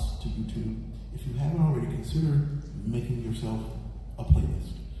VODs to YouTube, if you haven't already, consider making yourself a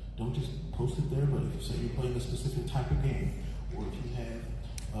playlist. Don't just post it there, but if you say you're playing a specific type of game, or if you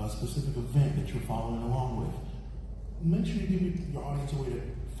have a specific event that you're following along with, make sure you give your audience a way to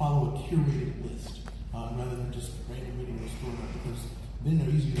follow a curated list, rather than just random videos thrown up, because then they're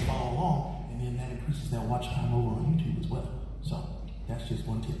easier to follow along, and then that increases that watch time over on YouTube as well. So that's just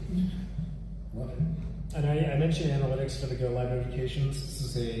one tip. Love it. And I mentioned analytics for the Go Live notifications. This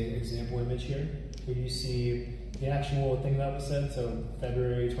is an example image here where you see the actual thing that was said. So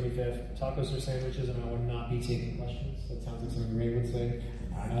February 25th, tacos or sandwiches, and I would not be taking questions. That sounds like something Ray would say.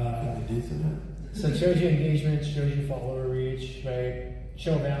 I did say that. So it shows you engagement, shows you follower reach, right?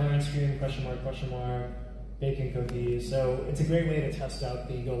 Show Valorant screen, question mark, baking cookies. So it's a great way to test out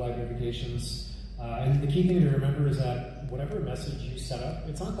the Go Live notifications. And the key thing to remember is that whatever message you set up,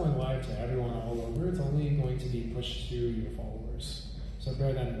 it's not going live to everyone all over. It's only going to be pushed to your followers. So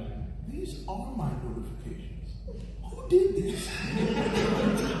bear that in mind. These are my notifications. Who did this?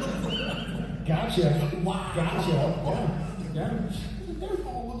 Gotcha. Wow. Gotcha. Yeah. That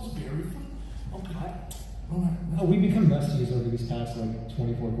all looks very fun. Okay. Oh, we become besties over these past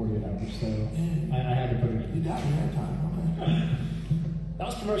 24, 48 hours, so I had to put it in. You got me that time, okay. That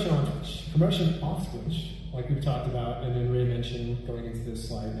was promotion on Twitch. Promotion off Twitch, like we've talked about, and then Ray mentioned going into this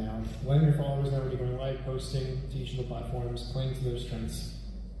slide now. Letting your followers know when you're going live, posting to each of the platforms, playing to their strengths.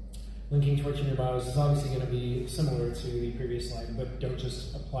 Linking Twitch in your bios is obviously going to be similar to the previous slide, but don't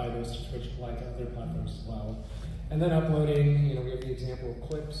just apply those to Twitch, apply to other platforms as well. And then uploading, we have the example of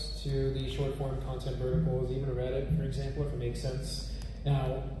clips to the short form content verticals, even Reddit, for example, if it makes sense.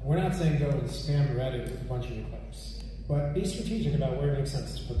 Now, we're not saying go and spam Reddit with a bunch of your clips. But be strategic about where it makes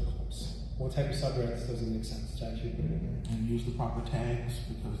sense to put the clips. What type of subreddits does it make sense to actually put it in there? And use the proper tags,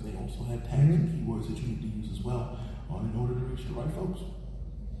 because they also have tags and keywords that you need to use as well in order to reach the right folks.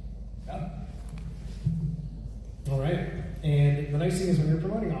 Yeah. All right. And the nice thing is when you're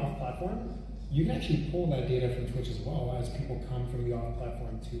promoting off-platform, you can actually pull that data from Twitch as well as people come from the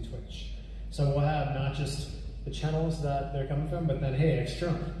off-platform to Twitch. So we'll have not just the channels that they're coming from, but then, hey,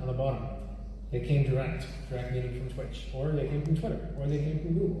 external on the bottom. They came direct meaning from Twitch, or they came from Twitter, or they came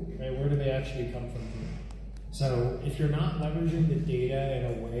from Google, right? Where do they actually come from? So if you're not leveraging the data in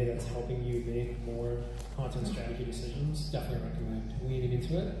a way that's helping you make more content strategy decisions, definitely recommend leaning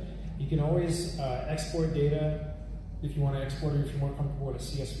into it. You can always export data. If you want to export it, if you're more comfortable with a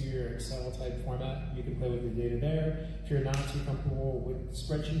CSV or Excel type format, you can play with the data there. If you're not too comfortable with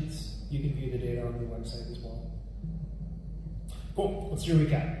spreadsheets, you can view the data on the website as well. Cool, let's do a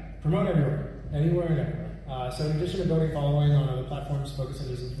recap. Promote everywhere, anywhere and everywhere. So in addition to building following on other platforms, focus on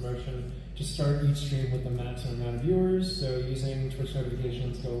using promotion to start each stream with the maximum amount of viewers. So using Twitch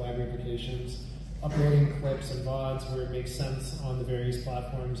notifications, go live notifications, uploading clips and VODs where it makes sense on the various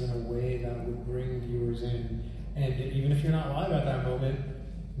platforms in a way that would bring viewers in. And even if you're not live at that moment,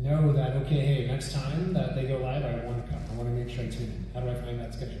 know that, okay, hey, next time that they go live, I want to come. I want to make sure I tune in. How do I find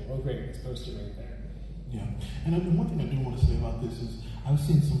that schedule? Oh, great, it's posted right there. Yeah, and one thing I do want to say about this is I've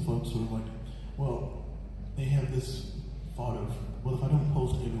seen some folks who are like, well, they have this thought of, well, if I don't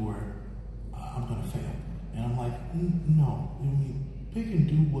post everywhere, I'm going to fail. And I'm like, no. I mean, pick and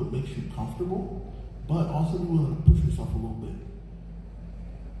do what makes you comfortable, but also be willing to push yourself a little bit.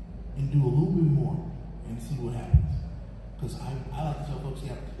 And do a little bit more and see what happens. Because I like to tell folks,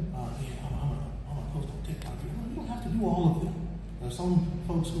 I'm going to post on TikTok. You don't have to do all of them. There are some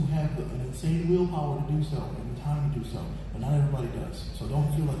folks who have an insane willpower to do so and the time to do so, but not everybody does. So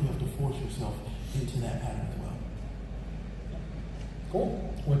don't feel like you have to force yourself into that pattern as well.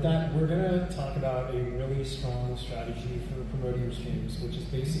 Cool. With that, we're going to talk about a really strong strategy for promoting your streams, which is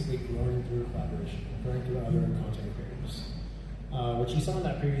basically growing through collaboration, growing through other content creators. What you saw in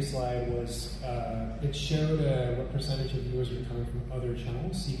that previous slide was it showed what percentage of viewers are coming from other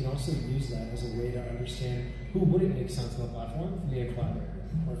channels. So you can also use that as a way to understand who would it make sense on the platform for me to collaborate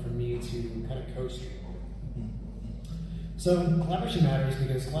with, or for me to kind of co-stream. So collaboration matters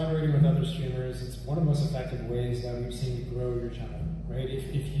because collaborating with other streamers is one of the most effective ways that we've seen to grow your channel. Right?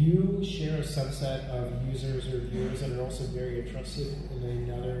 If you share a subset of users or viewers that are also very interested in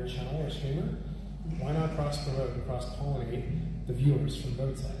another channel or streamer, why not cross-promote and cross-pollinate the viewers from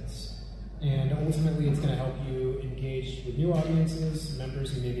both sides? And ultimately, it's going to help you engage with new audiences,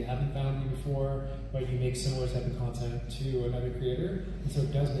 members who maybe haven't found you before, but you make similar type of content to another creator. And so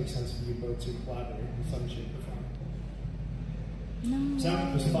it does make sense for you both to collaborate in some shape or form. So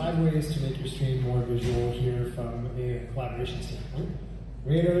there's 5 ways to make your stream more visual here from a collaboration standpoint.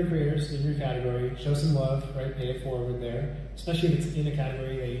 Rate other creators in your category, show some love, right? Pay it forward there. Especially if it's in a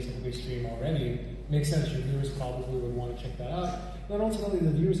category that you typically stream already. Makes sense, your viewers probably would want to check that out. Then ultimately the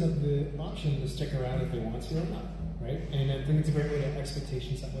viewers have the option to stick around if they want to or not, right? And I think it's a great way to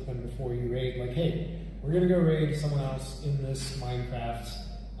expectation set with them before you raid. Like, hey, we're gonna go raid someone else in this Minecraft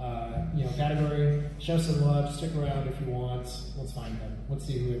category, show some love, stick around if you want, let's find them, let's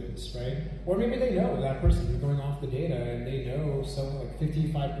see who it is, right? Or maybe they know that person, you're going off the data and they know, so like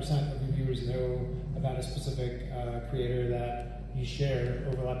 55% of your viewers know about a specific creator that you share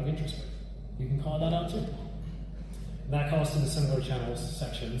overlapping interest with. You can call that out too. That calls to the similar channels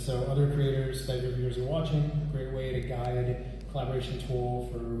section, so other creators that your viewers are watching, great way to guide collaboration tool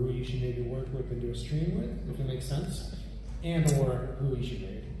for who you should maybe work with and do a stream with, if it makes sense, and or who you should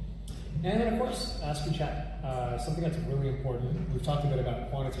raid. And then, of course, ask your chat. Something that's really important. We've talked a bit about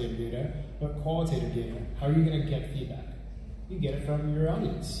quantitative data, but qualitative data. How are you going to get feedback? You get it from your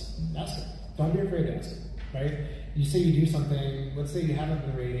audience. Ask it. Don't be afraid to ask it, right? You say you do something, let's say you haven't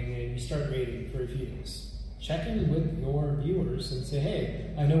been rating and you start rating for a few days. Check in with your viewers and say,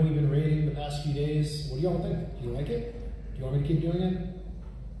 hey, I know we've been rating the past few days. What do y'all think? Do you like it? Do you want me to keep doing it?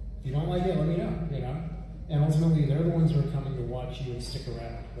 If you don't like it, let me know, And ultimately, they're the ones who are coming to watch you and stick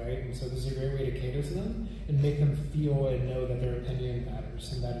around, right? And so this is a great way to cater to them and make them feel and know that their opinion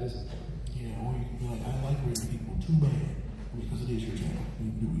matters and that it is important. Yeah, or you can be like, I like rating people too bad because it is your channel.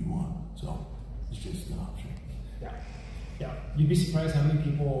 You can do what you want. So it's just an option. Yeah. You'd be surprised how many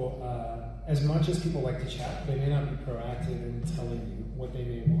people, as much as people like to chat, they may not be proactive in telling you what they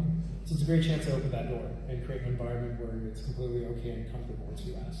may want. So it's a great chance to open that door and create an environment where it's completely okay and comfortable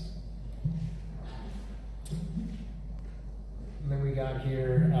to ask. And then we got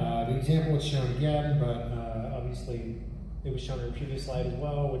here, the example is shown again, but obviously it was shown in the previous slide as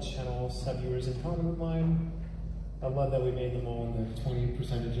well, which channels have viewers in common with mine. I love that we made them all in the 20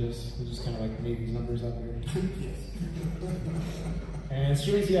 percentages. We just kind of like made these numbers up here. Yes. And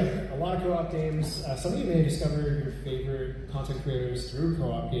streaming together, a lot of co-op games. Some of you may have discovered your favorite content creators through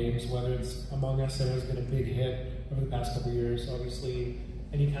co-op games, whether it's Among Us that has been a big hit over the past couple of years. Obviously,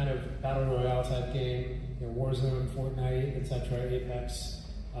 any kind of battle royale type game, Warzone, Fortnite, etc., Apex.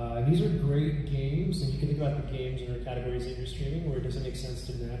 These are great games, and you can think about the games or categories that you're streaming where it doesn't make sense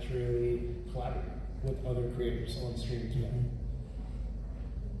to naturally collaborate with other creators on streaming together.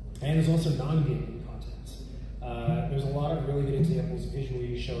 And there's also non-gaming content. There's a lot of really good examples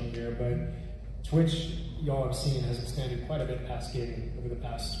visually shown here, but Twitch, y'all have seen, has expanded quite a bit past gaming over the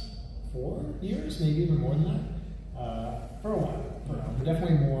past 4 years, maybe even more than that. For a while. But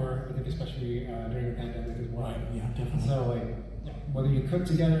definitely more, I think, especially during the pandemic as well. Right, yeah, definitely. So, like, whether you cook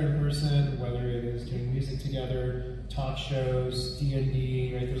together in person, whether it is doing music together, talk shows,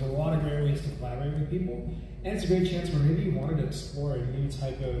 D&D, right? There's a lot of great ways to collaborate with people. And it's a great chance where maybe you wanted to explore a new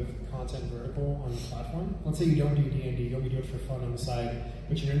type of content vertical on the platform. Let's say you don't do D&D, you only do it for fun on the side,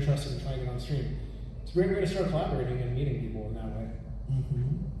 but you're interested in trying it on stream. It's a great way to start collaborating and meeting people in that way.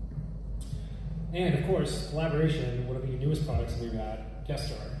 Mm-hmm. And of course, collaboration, one of the newest products that we've had, Guest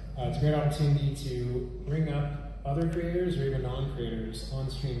Star. It's a great opportunity to bring up other creators or even non-creators on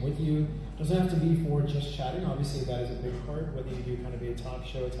stream with you. It doesn't have to be for just chatting. Obviously, that is a big part, whether you do kind of a talk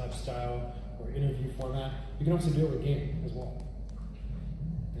show type style or interview format. You can also do it with gaming as well.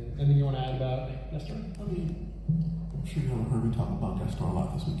 And anything you want to add about Guest Star? I mean, I'm sure y'all heard me talk about Guest Star a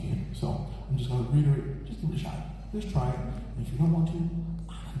lot this weekend, so I'm just going to reiterate, just give it a shot. Just try it. And if you don't want to,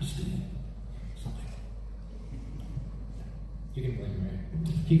 I understand. You can blame Ray.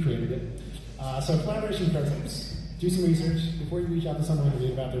 He created it. So collaboration pro tips. Do some research before you reach out to someone to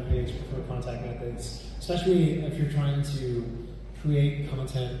read about their page for contact methods, especially if you're trying to create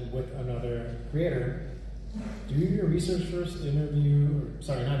content with another creator. Do your research first, not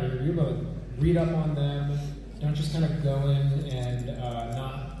interview, but read up on them. Don't just kind of go in and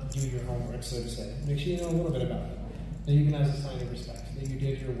not do your homework, so to say. Make sure you know a little bit about it. Then you can have a sign of respect, that you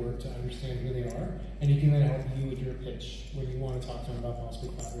did your work to understand who they are, and you can then help you with your pitch when you want to talk to them about possibly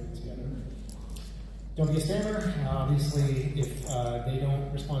collaborating together. Don't be a spammer. Obviously, if they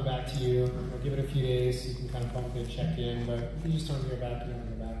don't respond back to you, give it a few days. You can kind of bump in, check in, but if you just don't hear back, you don't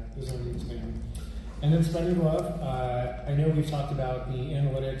hear back. There's no need to spam. And then spread your love. I know we've talked about the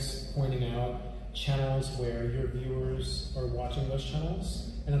analytics pointing out channels where your viewers are watching those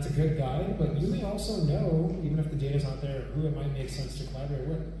channels, and that's a good guide, but you may also know, even if the data's not there, who it might make sense to collaborate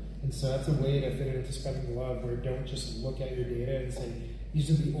with. And so that's a way to fit it into spreading the love, where don't just look at your data and say, these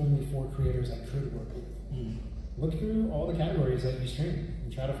are the only 4 creators I could work with. Look through all the categories that you stream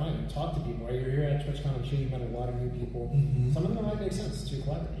and try to find them. Talk to people. While you're here at TwitchCon, I'm sure you've met a lot of new people. Some of them might make sense to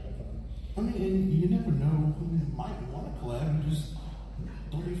collaborate with them. I mean, and you never know who might want to collab, and just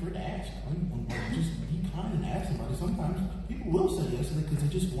don't be afraid to ask. Just be kind and ask somebody. Sometimes people will say yes because they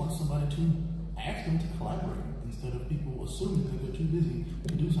just want somebody to ask them to collaborate instead of people assuming that they're too busy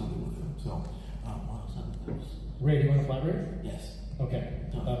to do something with them. So, Ray, do you want to collaborate? Yes. Okay.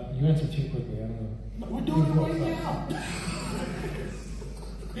 You answered too quickly. I don't know. No, we're doing it right now.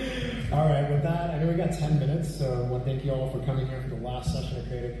 All right, with that, I know we got 10 minutes, so I want to thank you all for coming here for the last session of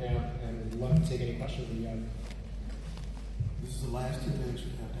Creative Camp, and we'd love to take any questions that you have. This is the last 2 minutes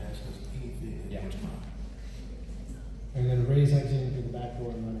you have to ask us anything. Yeah. And then Ray's exiting through the back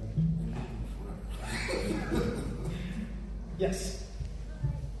door and running. Yes.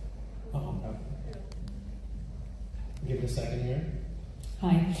 Give it a second here.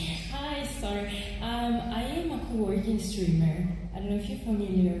 Hi, sorry. I am a co-working streamer. I don't know if you're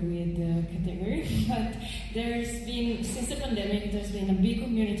familiar with the category, but there's been, since the pandemic, there's been a big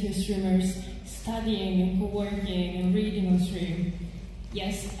community of streamers studying and co-working and reading on stream.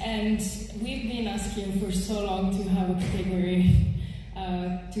 Yes, and we've been asking for so long to have a category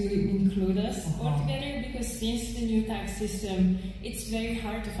to include us all together, because since the new tax system, it's very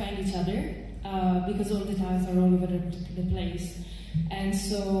hard to find each other because all the tags are all over the place. And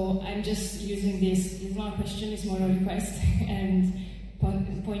so I'm just using this, it's not a question, it's more a request, and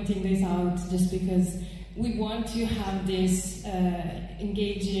pointing this out just because we want to have this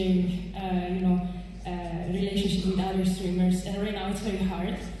engaging, relationship with other streamers, and right now it's very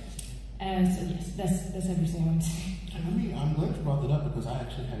hard. So yes, that's everything I want to say. I mean, I'm glad you brought that up because I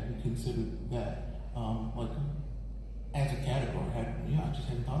actually hadn't considered that, as a category. I just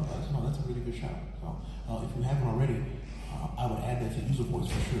hadn't thought about it. So no, that's a really good shout. So if you haven't already, I would add that to user voice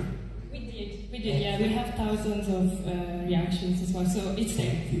for sure. We did, yeah. We have thousands of reactions as well, so it's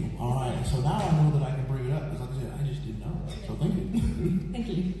there. Thank you. All right, so now I know that I can bring it up because, like I said, I just didn't know. So thank you. Thank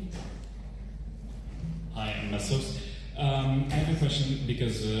you. Hi, I'm Messos. I have a question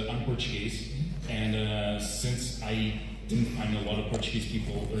because I'm Portuguese, and since I didn't find a lot of Portuguese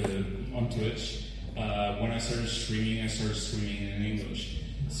people on Twitch, when I started streaming in English.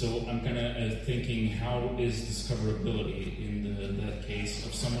 So I'm kind of thinking, how is discoverability in that case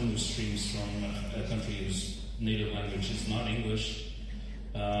of someone who streams from a country whose native language is not English?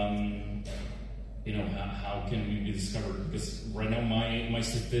 How can we be discovered? Because right now my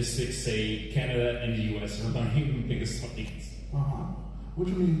statistics say Canada and the US are my biggest audience. What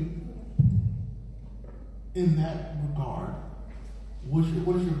do you mean? I'm glad you brought that up because I actually hadn't considered that. Like I said, I just didn't know. So thank you. Thank you. Hi, I'm Messos. in that regard, what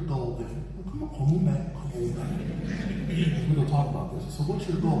is your goal then? Come on back. We're gonna talk about this. So what's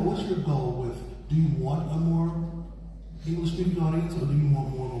your goal? What's your goal with? Do you want a more English-speaking audience, or do you want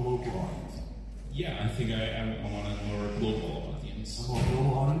more of a local audience? Yeah, I think I want a more global audience. A more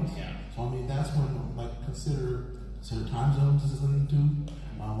global audience? Yeah. So I mean, that's when consider time zones is listening to,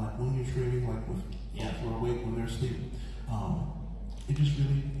 like when you're streaming, like with folks who are awake when they're asleep. It just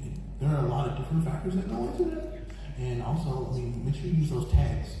really, there are a lot of different factors that go into that. And also, I mean, make sure you use those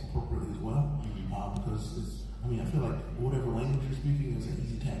tags appropriately as well, because I feel like whatever language you're speaking is an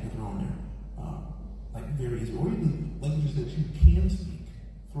easy tag to throw in there, like very easy. Or even languages that you can speak,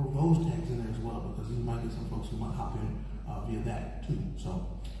 throw those tags in there as well, because you might get some folks who might hop in via that too. So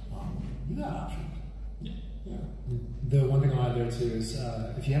you got options. Yeah. The one thing I'll add there too is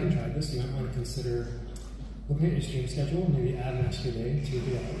if you haven't tried this, you might want to consider looking at your stream schedule, maybe add an extra day, 2 or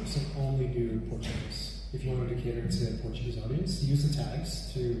 3 hours, and only do Portuguese. If you wanted to cater to a Portuguese audience, use the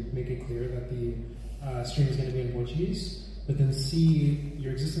tags to make it clear that the stream is going to be in Portuguese, but then see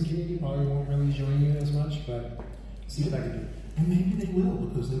your existing community probably won't really join you as much, but see what that can do. And maybe they will,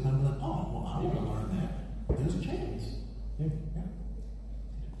 because they might be like, oh, well, I want to learn that. There's a chance. Yeah.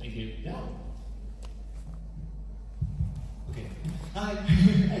 Thank you. Yeah. Okay. Hi.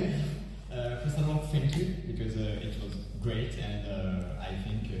 First of all, thank you, because it was great, and I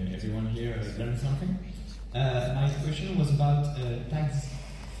think everyone here learned something. My question was about tags.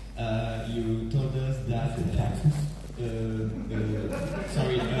 You told us that taxes.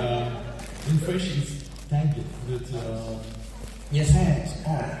 Sorry, in French it's tag, but yes, tags.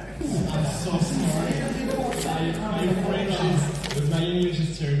 I'm so sorry. My French is, but my English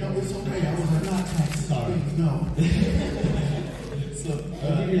is terrible. No, it's okay. I was not taxes. Sorry. No. So,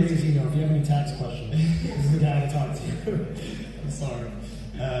 I'll give you a raise email if you have any tax questions. This is the guy to talk to. I'm sorry.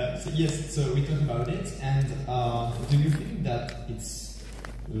 So we talked about it, and do you think that it's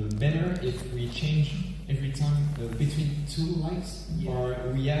better if we change every time between 2 likes, or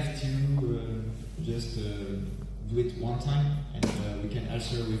we have to just do it one time and we can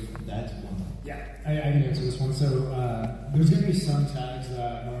answer with that one time? Yeah, I can answer this one. So there's going to be some tags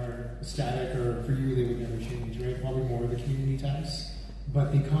that are static, or for you they would never change, right? Probably more of the community tags.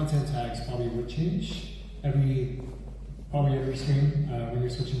 But the content tags probably would change every stream when you're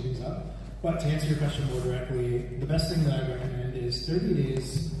switching things up. But to answer your question more directly, the best thing that I recommend is 30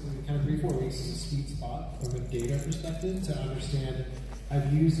 days, kind of 3-4 weeks is a sweet spot from a data perspective to understand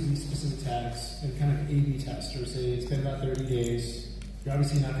I've used these specific tags and kind of A/B test, or say it's been about 30 days. You're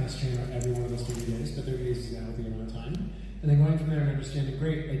obviously not going to stream every one of those 30 days, but 30 days is a healthy amount of time. And then going from there and understanding,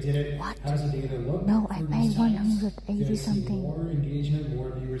 great, I did it. What? How does the data look? No, I paid 180 Did I see something. more engagement,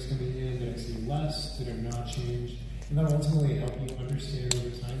 more viewers coming in? Did I see less? Did it not change? And that will ultimately help you understand over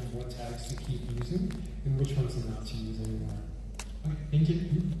time what tags to keep using and which ones to not to use anymore. Okay, thank you.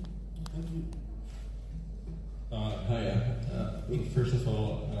 Thank you. Hi. First of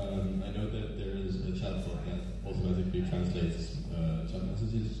all, I know that there is a chatbot that automatically translates chat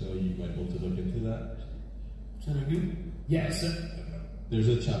messages, so you might want to look into that. Say that again? Yes. There's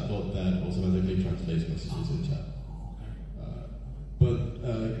a chatbot that automatically translates messages in chat. But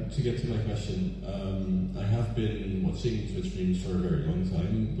to get to my question, I have been watching Twitch streams for a very long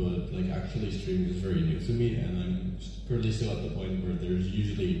time, but actually streaming is very new to me, and I'm currently still at the point where there's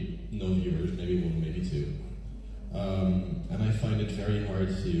usually no viewers, maybe 1, maybe 2. And I find it very hard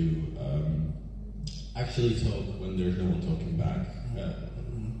to actually talk when there's no one talking back.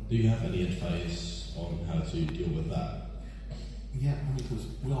 Do you have any advice on how to deal with that? Yeah, because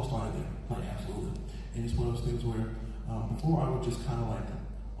we all started there, absolutely. And it's one of those things where before I would just kind of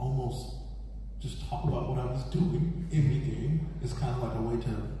almost just talk about what I was doing in the game. It's kind of like a way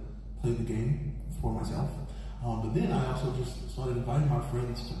to play the game for myself. But then I also just started inviting my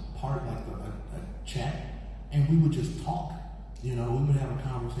friends to part a chat, and we would just talk. We would have a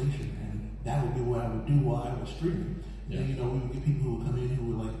conversation, and that would be what I would do while I was streaming. Yeah. And we would get people who would come in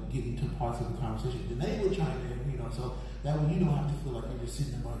who would get into parts of the conversation, and they would chime in. So that way you don't have to feel like you're just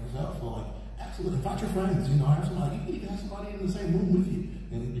sitting there by yourself. So absolutely, invite your friends. Have somebody. You can even have somebody in the same room with you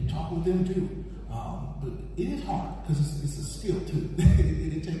and talk with them too. But it is hard because it's a skill too.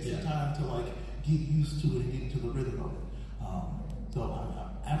 it takes some time to get used to it and get into the rhythm of it. So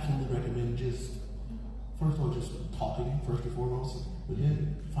I absolutely recommend just first of all just talking first and foremost, but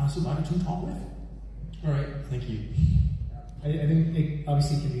then find somebody to talk with. All right, thank you. I think it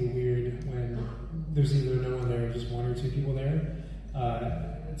obviously can be weird when there's either no one there or just 1 or 2 people there.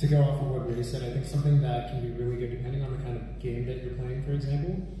 To go off of what Ray said, I think something that can be really good, depending on the kind of game that you're playing, for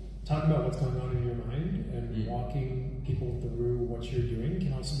example, talking about what's going on in your mind and walking people through what you're doing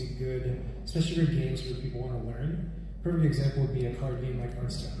can also be good, especially for games where people want to learn. Perfect example would be a card game like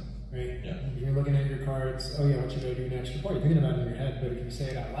Hearthstone, right? Yeah. You're looking at your cards, oh yeah, what should I do next? You're probably thinking about it in your head, but if you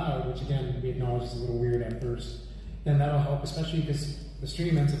say it out loud, which again, we acknowledge is a little weird at first, then that'll help, especially because the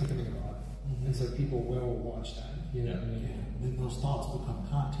stream ends up becoming a lot. And so people will watch that. You know what I mean? Yeah. Then those thoughts become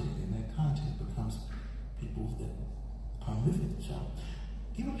content, and that content becomes people that come with it. So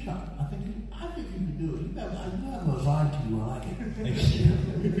give it a shot. I think you can do it. You have a vibe to you. I like it. Thank you.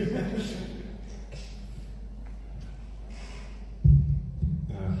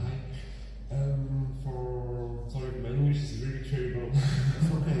 Hi. Sorry, my English is really terrible.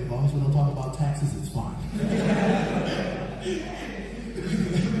 It's okay, as long as we don't talk about taxes, it's fine.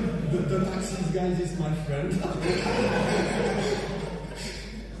 The taxis guys is my friend.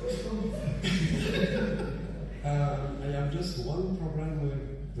 I have just one problem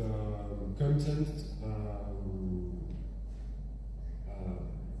with the content.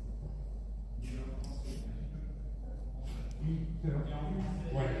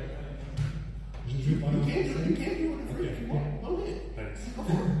 Ouais. Je vais parler en français.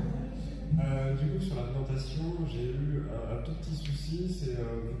 Du coup, sur l'argumentation, j'ai eu un tout petit souci, c'est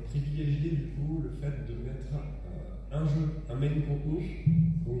privilégier du coup le fait de mettre un jeu, un main contenu.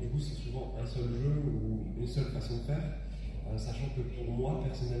 Donc du coup, c'est souvent un seul jeu ou une seule façon de faire, sachant que pour moi,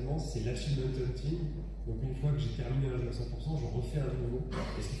 personnellement, c'est l'achievement hunting. Donc une fois que j'ai terminé un jeu à 100%, je refais un nouveau.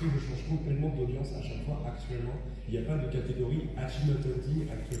 Et ce qui fait que je change complètement d'audience à chaque fois actuellement. Il n'y a pas de catégorie achievement hunting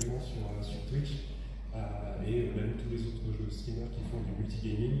actuellement sur Twitch. Et même tous les autres jeux streamers qui font du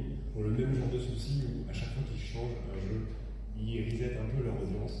multigaming ont le même genre de souci où à chaque fois qu'ils changent un jeu, ils resettent un peu leur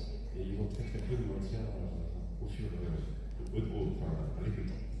audience et ils ont très peu de maintien au fur avec le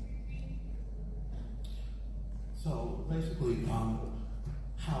temps. So basically,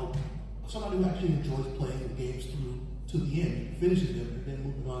 how somebody who actually enjoys playing the games through to the end, finishes them, and then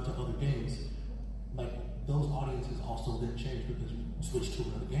moving on to other games, like those audiences also then change because you switch to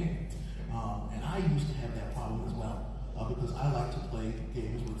another game. And I used to have that problem as well because I like to play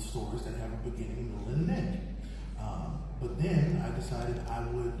games with stories that have a beginning, middle, and an end. But then I decided I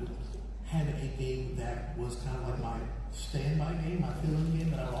would have a game that was kind of like my standby game, my fill-in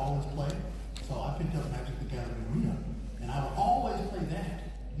game that I would always play. So I picked up Magic the Gathering Arena, and I would always play that.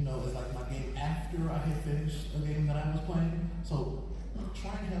 You know, it's like my game after I had finished a game that I was playing. So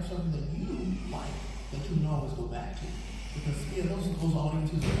trying to have something that you like, that you can always go back to. Because yeah, those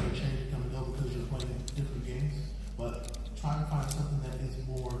audiences are going to change and come and go because you're playing different games. But try to find something that is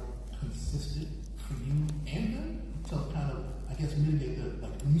more consistent for you and them to kind of, I guess, mitigate the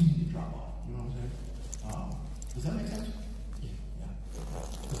like immediate drop off. You know what I'm saying? Does that make sense? Yeah.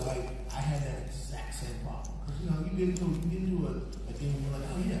 Because I had that exact same problem. Because you know, you get into a game and you're like,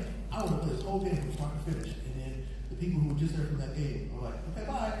 oh yeah, I want to play this whole game from start to finish, and then the people who were just there for that game are like, okay,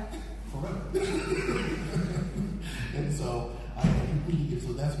 bye. Forever. And so I completely get it.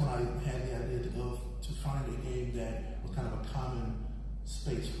 So that's when I had the idea to find a game that was kind of a common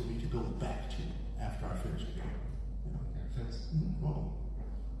space for me to go back to after I finished the game. You know? Thanks. Well,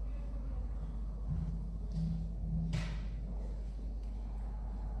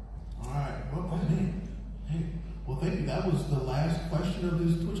 all right. Well, hey, well, thank you. That was the last question of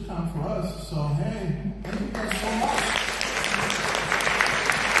this TwitchCon for us. So, hey, thank you guys so much.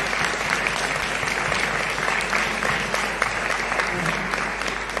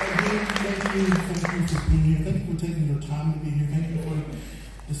 Thank you for being here. Thank you for taking your time to be here. Thank you for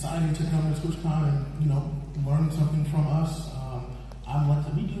deciding to come to TwitchCon and, you know, learn something from us.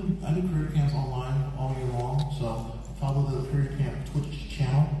 I do career camps online all year long, so follow the Career Camp Twitch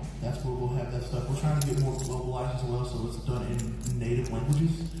channel. That's where we'll have that stuff. We're trying to get more globalized as well, so it's done in native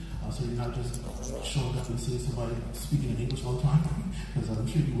languages. So you're not just showing up and seeing somebody speaking in English all the time, because I'm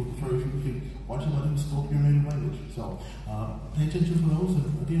sure you would prefer if you could watch somebody who spoke your native language. So pay attention for those, and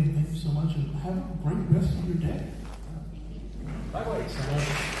again, thank you so much, and have a great rest of your day.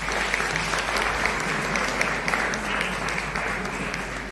 Bye-bye.